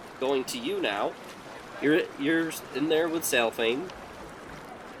 Going to you now. You're in there with Sailfane.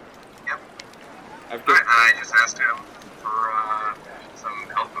 Yep. I've got. I just asked him for some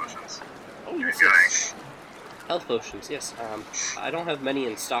health potions. Oh, yes. Health potions. Yes. I don't have many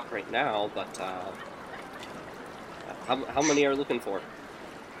in stock right now, but how many are you looking for?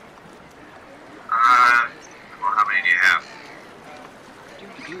 Well, how many do you have?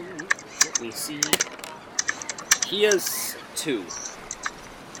 Let me see. He has 2.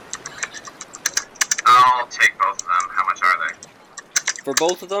 I'll take both of them. How much are they? For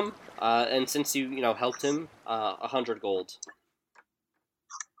both of them, and since you helped him, 100 gold.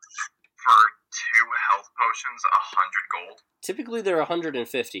 For 2 health potions, 100 gold? Typically they're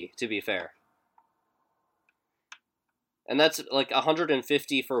 150, to be fair. And that's like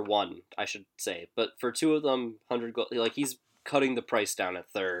 150 for one, I should say. But for 2 of them, 100 gold. Like, he's cutting the price down a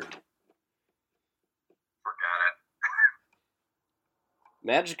third. Forgot it.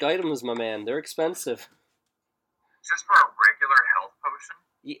 Magic items, my man. They're expensive. Is this for a regular health potion?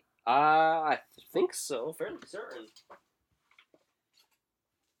 Yeah, I think so. Fairly certain.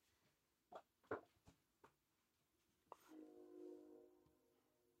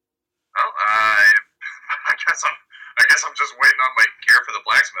 Well, I guess I'm just waiting on my gear for the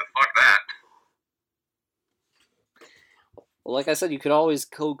blacksmith. Fuck that. Well, like I said, you could always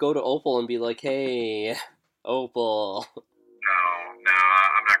go to Opal and be like, hey, Opal. No,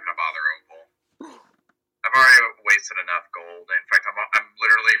 I'm not gonna bother Opal. I've already wasted enough gold. In fact, I'm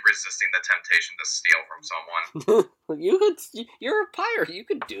literally resisting the temptation to steal from someone. You're a pirate. You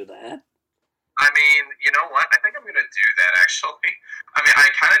could do that. I mean, you know what? I think I'm gonna do that, actually. I mean, I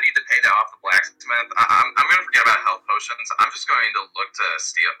kind of need to pay that off the blacksmith. I'm gonna forget about health potions. I'm just going to look to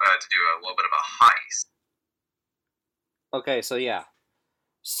steal, to do a little bit of a heist. Okay, so yeah.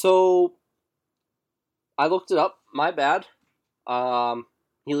 So, I looked it up. My bad.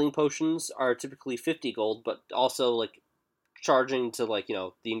 Healing potions are typically 50 gold, but also, like, charging to, like,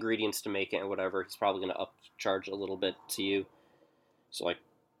 the ingredients to make it and whatever, he's probably going to upcharge a little bit to you. So, like,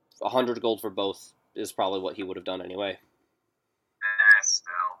 100 gold for both is probably what he would have done anyway.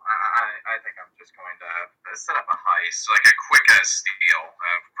 Still, I think I'm just going to set up a heist, like a quick steal,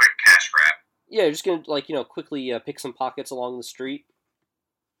 a quick cash grab. Yeah, you're just going to, like, quickly pick some pockets along the street.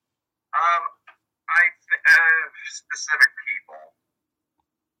 Specific people.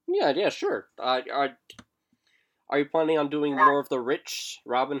 Yeah, sure. Are you planning on doing more of the rich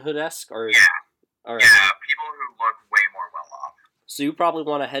Robin Hood-esque? Or... Yeah. All right. Yeah, people who look way more well off. So you probably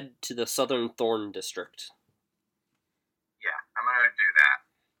want to head to the Southern Thorn District. Yeah, I'm going to do that.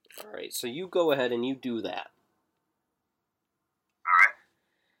 Alright, so you go ahead and you do that. Alright.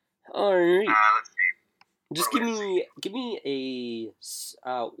 Alright. Let's see. Just give me a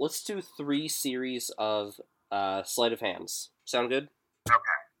let's do 3 series of sleight of hands. Sound good?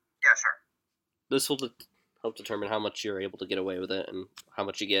 Okay. Yeah, sure. This will help determine how much you're able to get away with it and how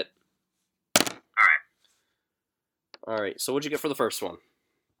much you get. Alright, so what'd you get for the first one?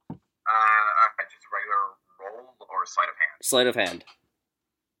 Just a regular roll or sleight of hand? Sleight of hand.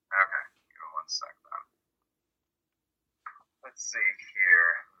 Okay, give me 1 sec then. Let's see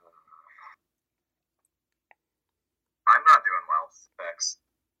here. I'm not doing well, 6.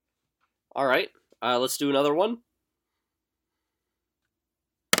 Alright, let's do another one.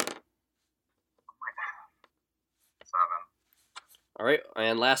 7. Alright,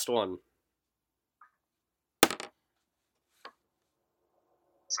 and last one.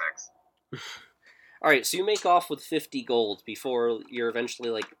 6. Alright, so you make off with 50 gold before you're eventually,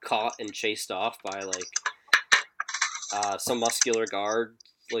 like, caught and chased off by, like, some muscular guard.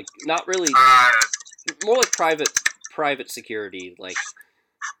 Like, not really... more like private security. Like,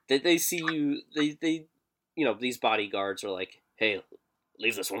 they see you... They these bodyguards are like, hey,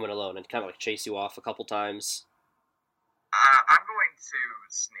 leave this woman alone, and kind of, like, chase you off a couple times. I'm going to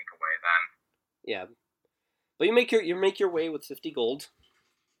sneak away, then. Yeah. But you make your way with 50 gold.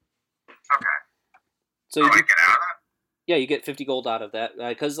 Okay. So I get out of that? Yeah, you get 50 gold out of that.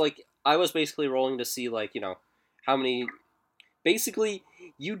 Because, I was basically rolling to see, how many... Basically,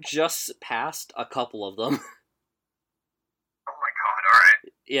 you just passed a couple of them. Oh my god,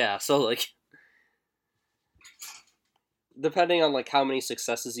 alright. Yeah, so, depending on, how many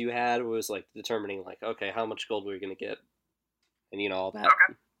successes you had was, determining, okay, how much gold were you going to get? And, all that.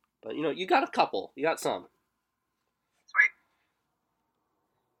 Okay. But, you got a couple. You got some. Sweet.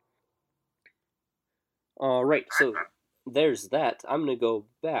 Alright, so there's that. I'm going to go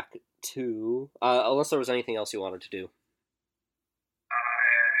back to... unless there was anything else you wanted to do.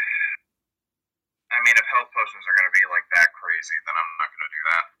 I mean, if health potions are going to be, that crazy, then I'm not going to do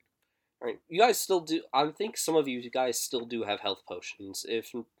that. Alright, you guys still do... I think some of you guys still do have health potions.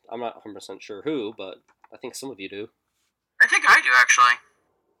 If I'm not 100% sure who, but I think some of you do. I think I do, actually.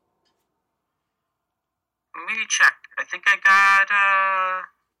 Let me check. I think I got,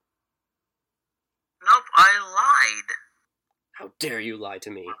 Nope, I lied. How dare you lie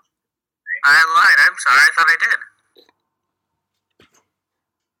to me? I lied. I'm sorry. I thought I did.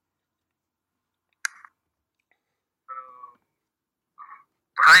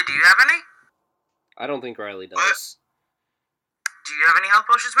 Riley, do you have any? I don't think Riley does. Do you have any health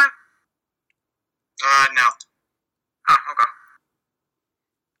potions, man? No. Oh, okay.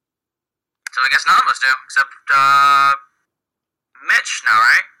 So I guess none of us do, except, Mitch now,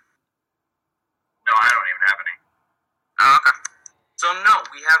 right? No, I don't even have any. Oh, okay. So no,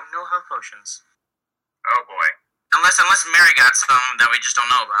 we have no health potions. Oh boy. Unless Mary got some that we just don't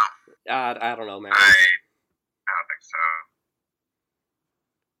know about. I don't know, man. I don't think so.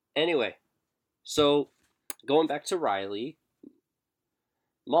 Anyway, so going back to Riley,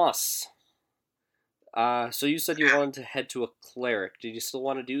 Moss. So you said you wanted to head to a cleric. Did you still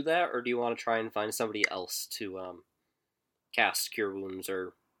want to do that, or do you want to try and find somebody else to cast Cure Wounds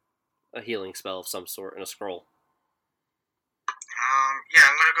or a healing spell of some sort in a scroll? Yeah,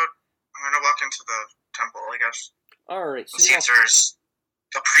 I'm gonna walk into the temple, I guess. Alright, so See if there's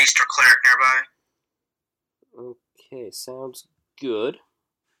a priest or cleric nearby. Okay, sounds good.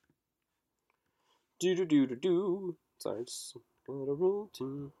 Do. Sorry, just gotta roll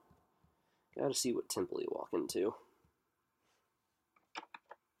to. Gotta see what temple you walk into.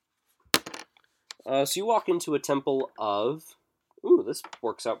 So you walk into a temple of... Ooh, this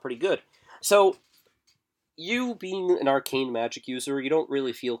works out pretty good. So, you being an arcane magic user, you don't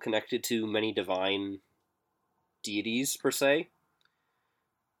really feel connected to many divine deities, per se.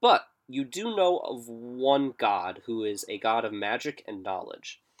 But, you do know of one god who is a god of magic and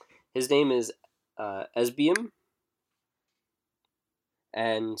knowledge. His name is Esbium.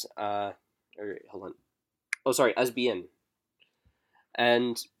 And, hold on. Oh, sorry, Esbian.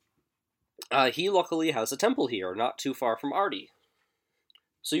 And he luckily has a temple here, not too far from Artie.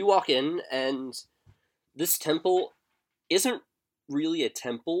 So you walk in, and this temple isn't really a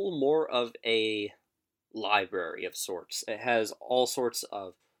temple, more of a library of sorts. It has all sorts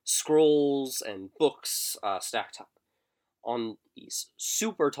of scrolls and books stacked on these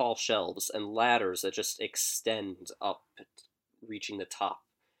super tall shelves and ladders that just extend up, reaching the top.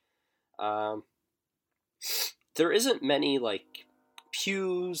 There isn't many,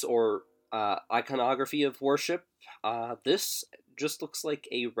 pews or iconography of worship. This just looks like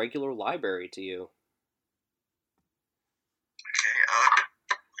a regular library to you. Okay,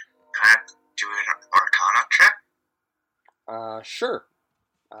 can I do an Arcana check? Sure.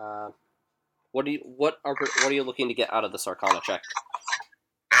 What are you looking to get out of this Arcana check?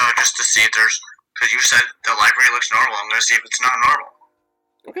 Just to see if there's... Because you said the library looks normal, I'm gonna see if it's not normal.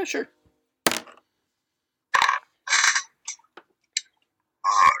 Okay, sure.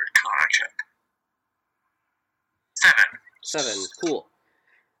 Arcana check. 7. 7, cool.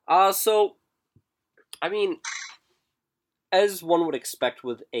 So, I mean, as one would expect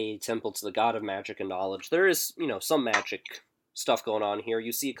with a temple to the god of magic and knowledge, there is, some magic stuff going on here.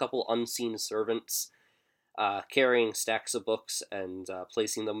 You see a couple unseen servants carrying stacks of books and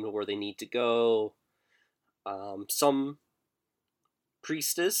placing them where they need to go. Some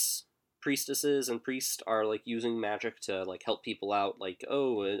priestesses and priests are, using magic to, help people out.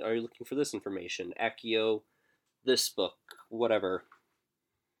 Oh, are you looking for this information? Accio, this book, whatever.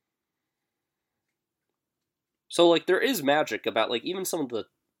 So, there is magic about, even some of the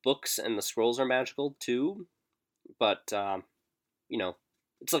books and the scrolls are magical, too. But,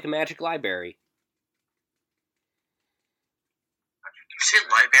 it's like a magic library. You said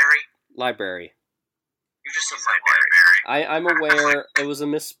library? Library. You just said library. I'm aware it was a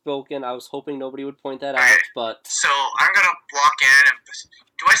misspoken. I was hoping nobody would point that out, but... So, I'm gonna walk in and...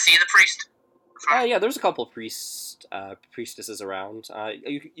 Do I see the priest? Yeah, there's a couple of priestesses around.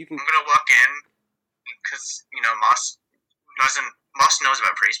 You can. I'm gonna walk in because Moss knows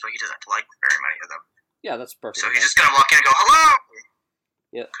about priests, but he doesn't like very many of them. Yeah, that's perfect. So he's just gonna walk in and go, "Hello."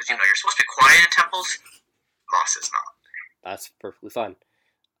 Yeah. Because you're supposed to be quiet in temples. Moss is not. That's perfectly fine.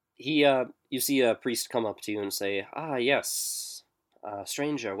 You see a priest come up to you and say, "Ah, yes,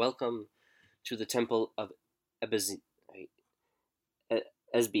 stranger, welcome to the temple of Esbian.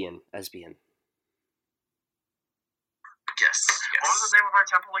 Esbian. Yes. What was the name of our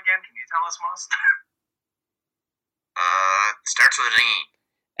temple again? Can you tell us, Moss? Starts with an E.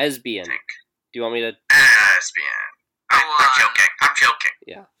 Esbian. Do you want me to? Esbian. I'm joking. I'm joking.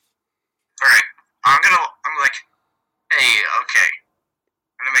 Yeah. Alright. I'm like, hey, okay.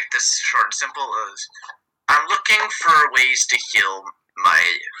 I'm gonna make this short and simple. I'm looking for ways to heal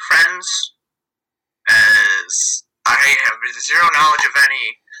my friends, as I have zero knowledge of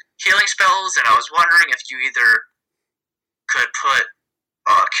any healing spells, and I was wondering if you either could put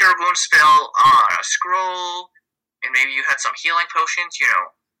a cure wound spell on a scroll, and maybe you had some healing potions,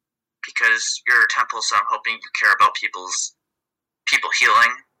 because you're a temple, so I'm hoping you care about people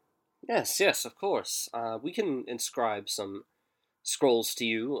healing. Yes, of course. We can inscribe some scrolls to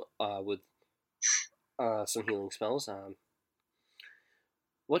you with some healing spells.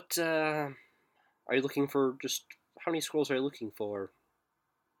 What are you looking for? Just how many scrolls are you looking for?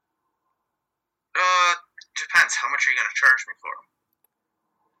 Depends. How much are you going to charge me for them?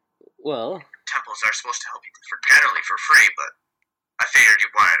 Well, temples are supposed to help you generally for free, but I figured you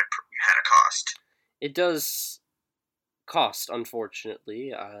had a cost. It does cost,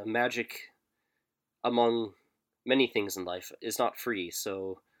 unfortunately. Magic, among many things in life, is not free,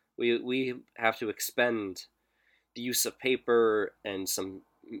 so we have to expend the use of paper and some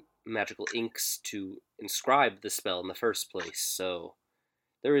magical inks to inscribe the spell in the first place. So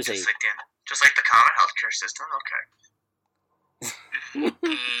there is just like the common healthcare system. Okay.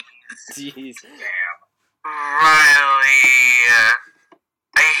 Jeez. Damn. Riley,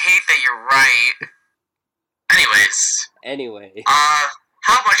 I hate that you're right. Anyway.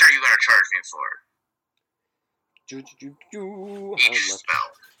 How much are you gonna charge me for? Each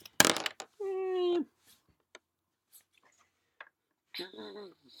spell.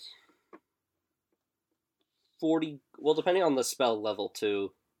 40. Well, depending on the spell level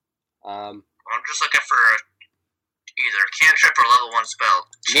too. I'm just looking for either a cantrip or level 1 spell.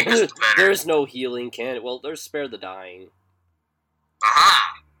 Cheapest the better. There's no healing well, there's Spare the Dying.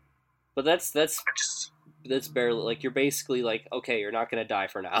 Aha! But that's barely, like, you're basically like, okay, you're not gonna die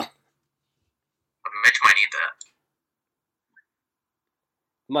for now. Mitch might need that.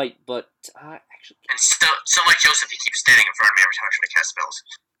 Might, but actually. And so like Joseph, he keeps standing in front of me every time I try to cast spells.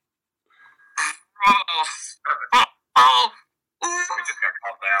 We just got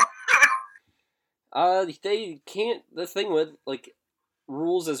called down. They can't. The thing with, like,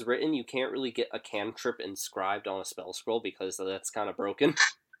 rules as written, you can't really get a cantrip inscribed on a spell scroll because that's kind of broken. I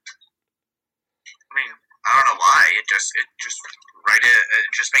mean, I don't know why. It just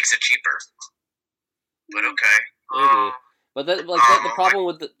makes it cheaper. But okay. Maybe. But the problem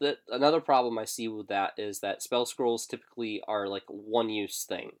with another problem I see with that is that spell scrolls typically are like one-use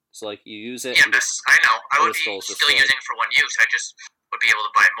thing. So like you use it. Yeah, I know. I would be still using it for one use. I just would be able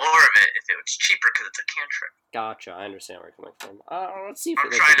to buy more of it if it was cheaper because it's a cantrip. Gotcha. I understand where you're coming from. Let's see if I'm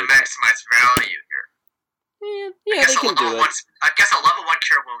trying to maximize value here. Yeah, they can do it. I guess a level 1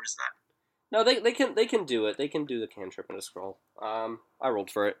 cure wound is that. No, they can do it. They can do the cantrip in a scroll. I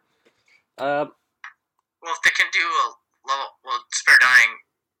rolled for it. Well, if they can do a Spare Dying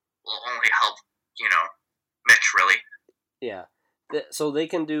will only help, Mitch, really. Yeah. So they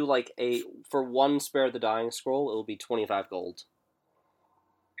can do, like, for one Spare the Dying scroll, it'll be 25 gold.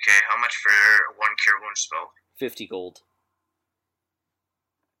 Okay, how much for one Cure Wound spell? 50 gold.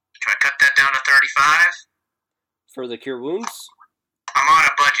 Can I cut that down to 35? For the Cure Wounds? I'm on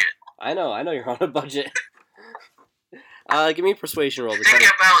a budget. I know you're on a budget. Give me a persuasion roll. Think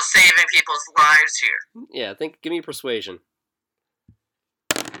about saving people's lives here. Yeah, give me persuasion.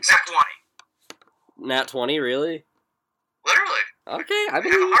 Nat 20. Nat 20, really? Literally. Okay, I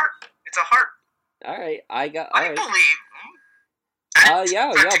believe. I have a heart. It's a heart. Alright, I believe.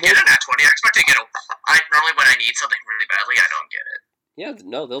 Yeah. To get a Nat 20, I expect to get normally when I need something really badly, I don't get it. Yeah,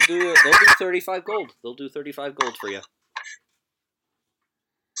 no, they'll do 35 gold. They'll do 35 gold for you.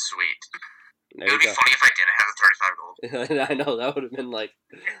 Sweet. There it would be funny if I didn't have the 35 gold. I know, that would have been like...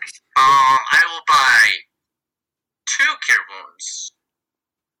 I will buy 2 Cure Wounds.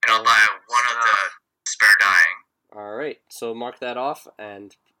 And I'll buy one of the Spare Dying. Alright, so mark that off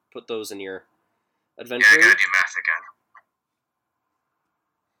and put those in your adventure. Yeah, I gotta do math again.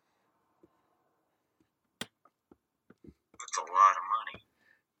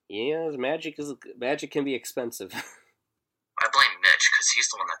 Yeah, magic can be expensive. I blame Mitch, because he's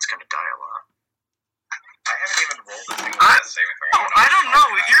the one that's going to die a lot. I haven't even rolled a single death saving throw. Oh, I don't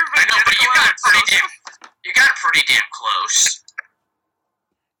know. If you're I know, but you got pretty damn close.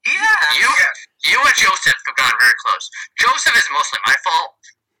 Yeah. You and Joseph have gotten very close. Joseph is mostly my fault,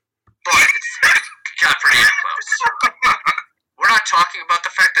 but it got pretty damn close. We're not talking about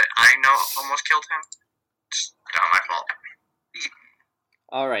the fact that I almost killed him. It's not my fault.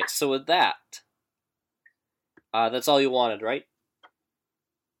 Alright, so with that, that's all you wanted, right?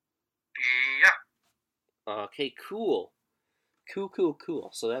 Yeah. Okay, cool. Cool.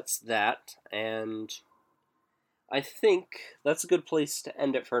 So that's that, and I think that's a good place to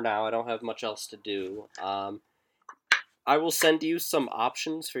end it for now. I don't have much else to do. I will send you some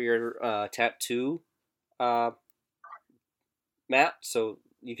options for your tattoo, Matt, so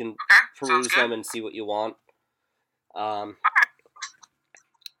you can peruse them and see what you want.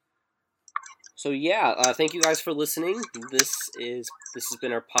 So yeah, thank you guys for listening. This has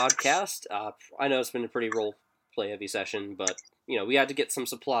been our podcast. I know it's been a pretty role play heavy session, but we had to get some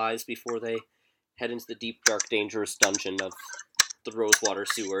supplies before they head into the deep, dark, dangerous dungeon of the Rosewater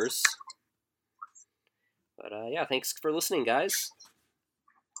sewers. But yeah, thanks for listening, guys.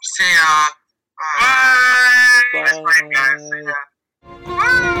 See ya. Bye. Bye. Bye, guys. See ya.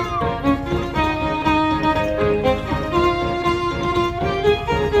 Woo!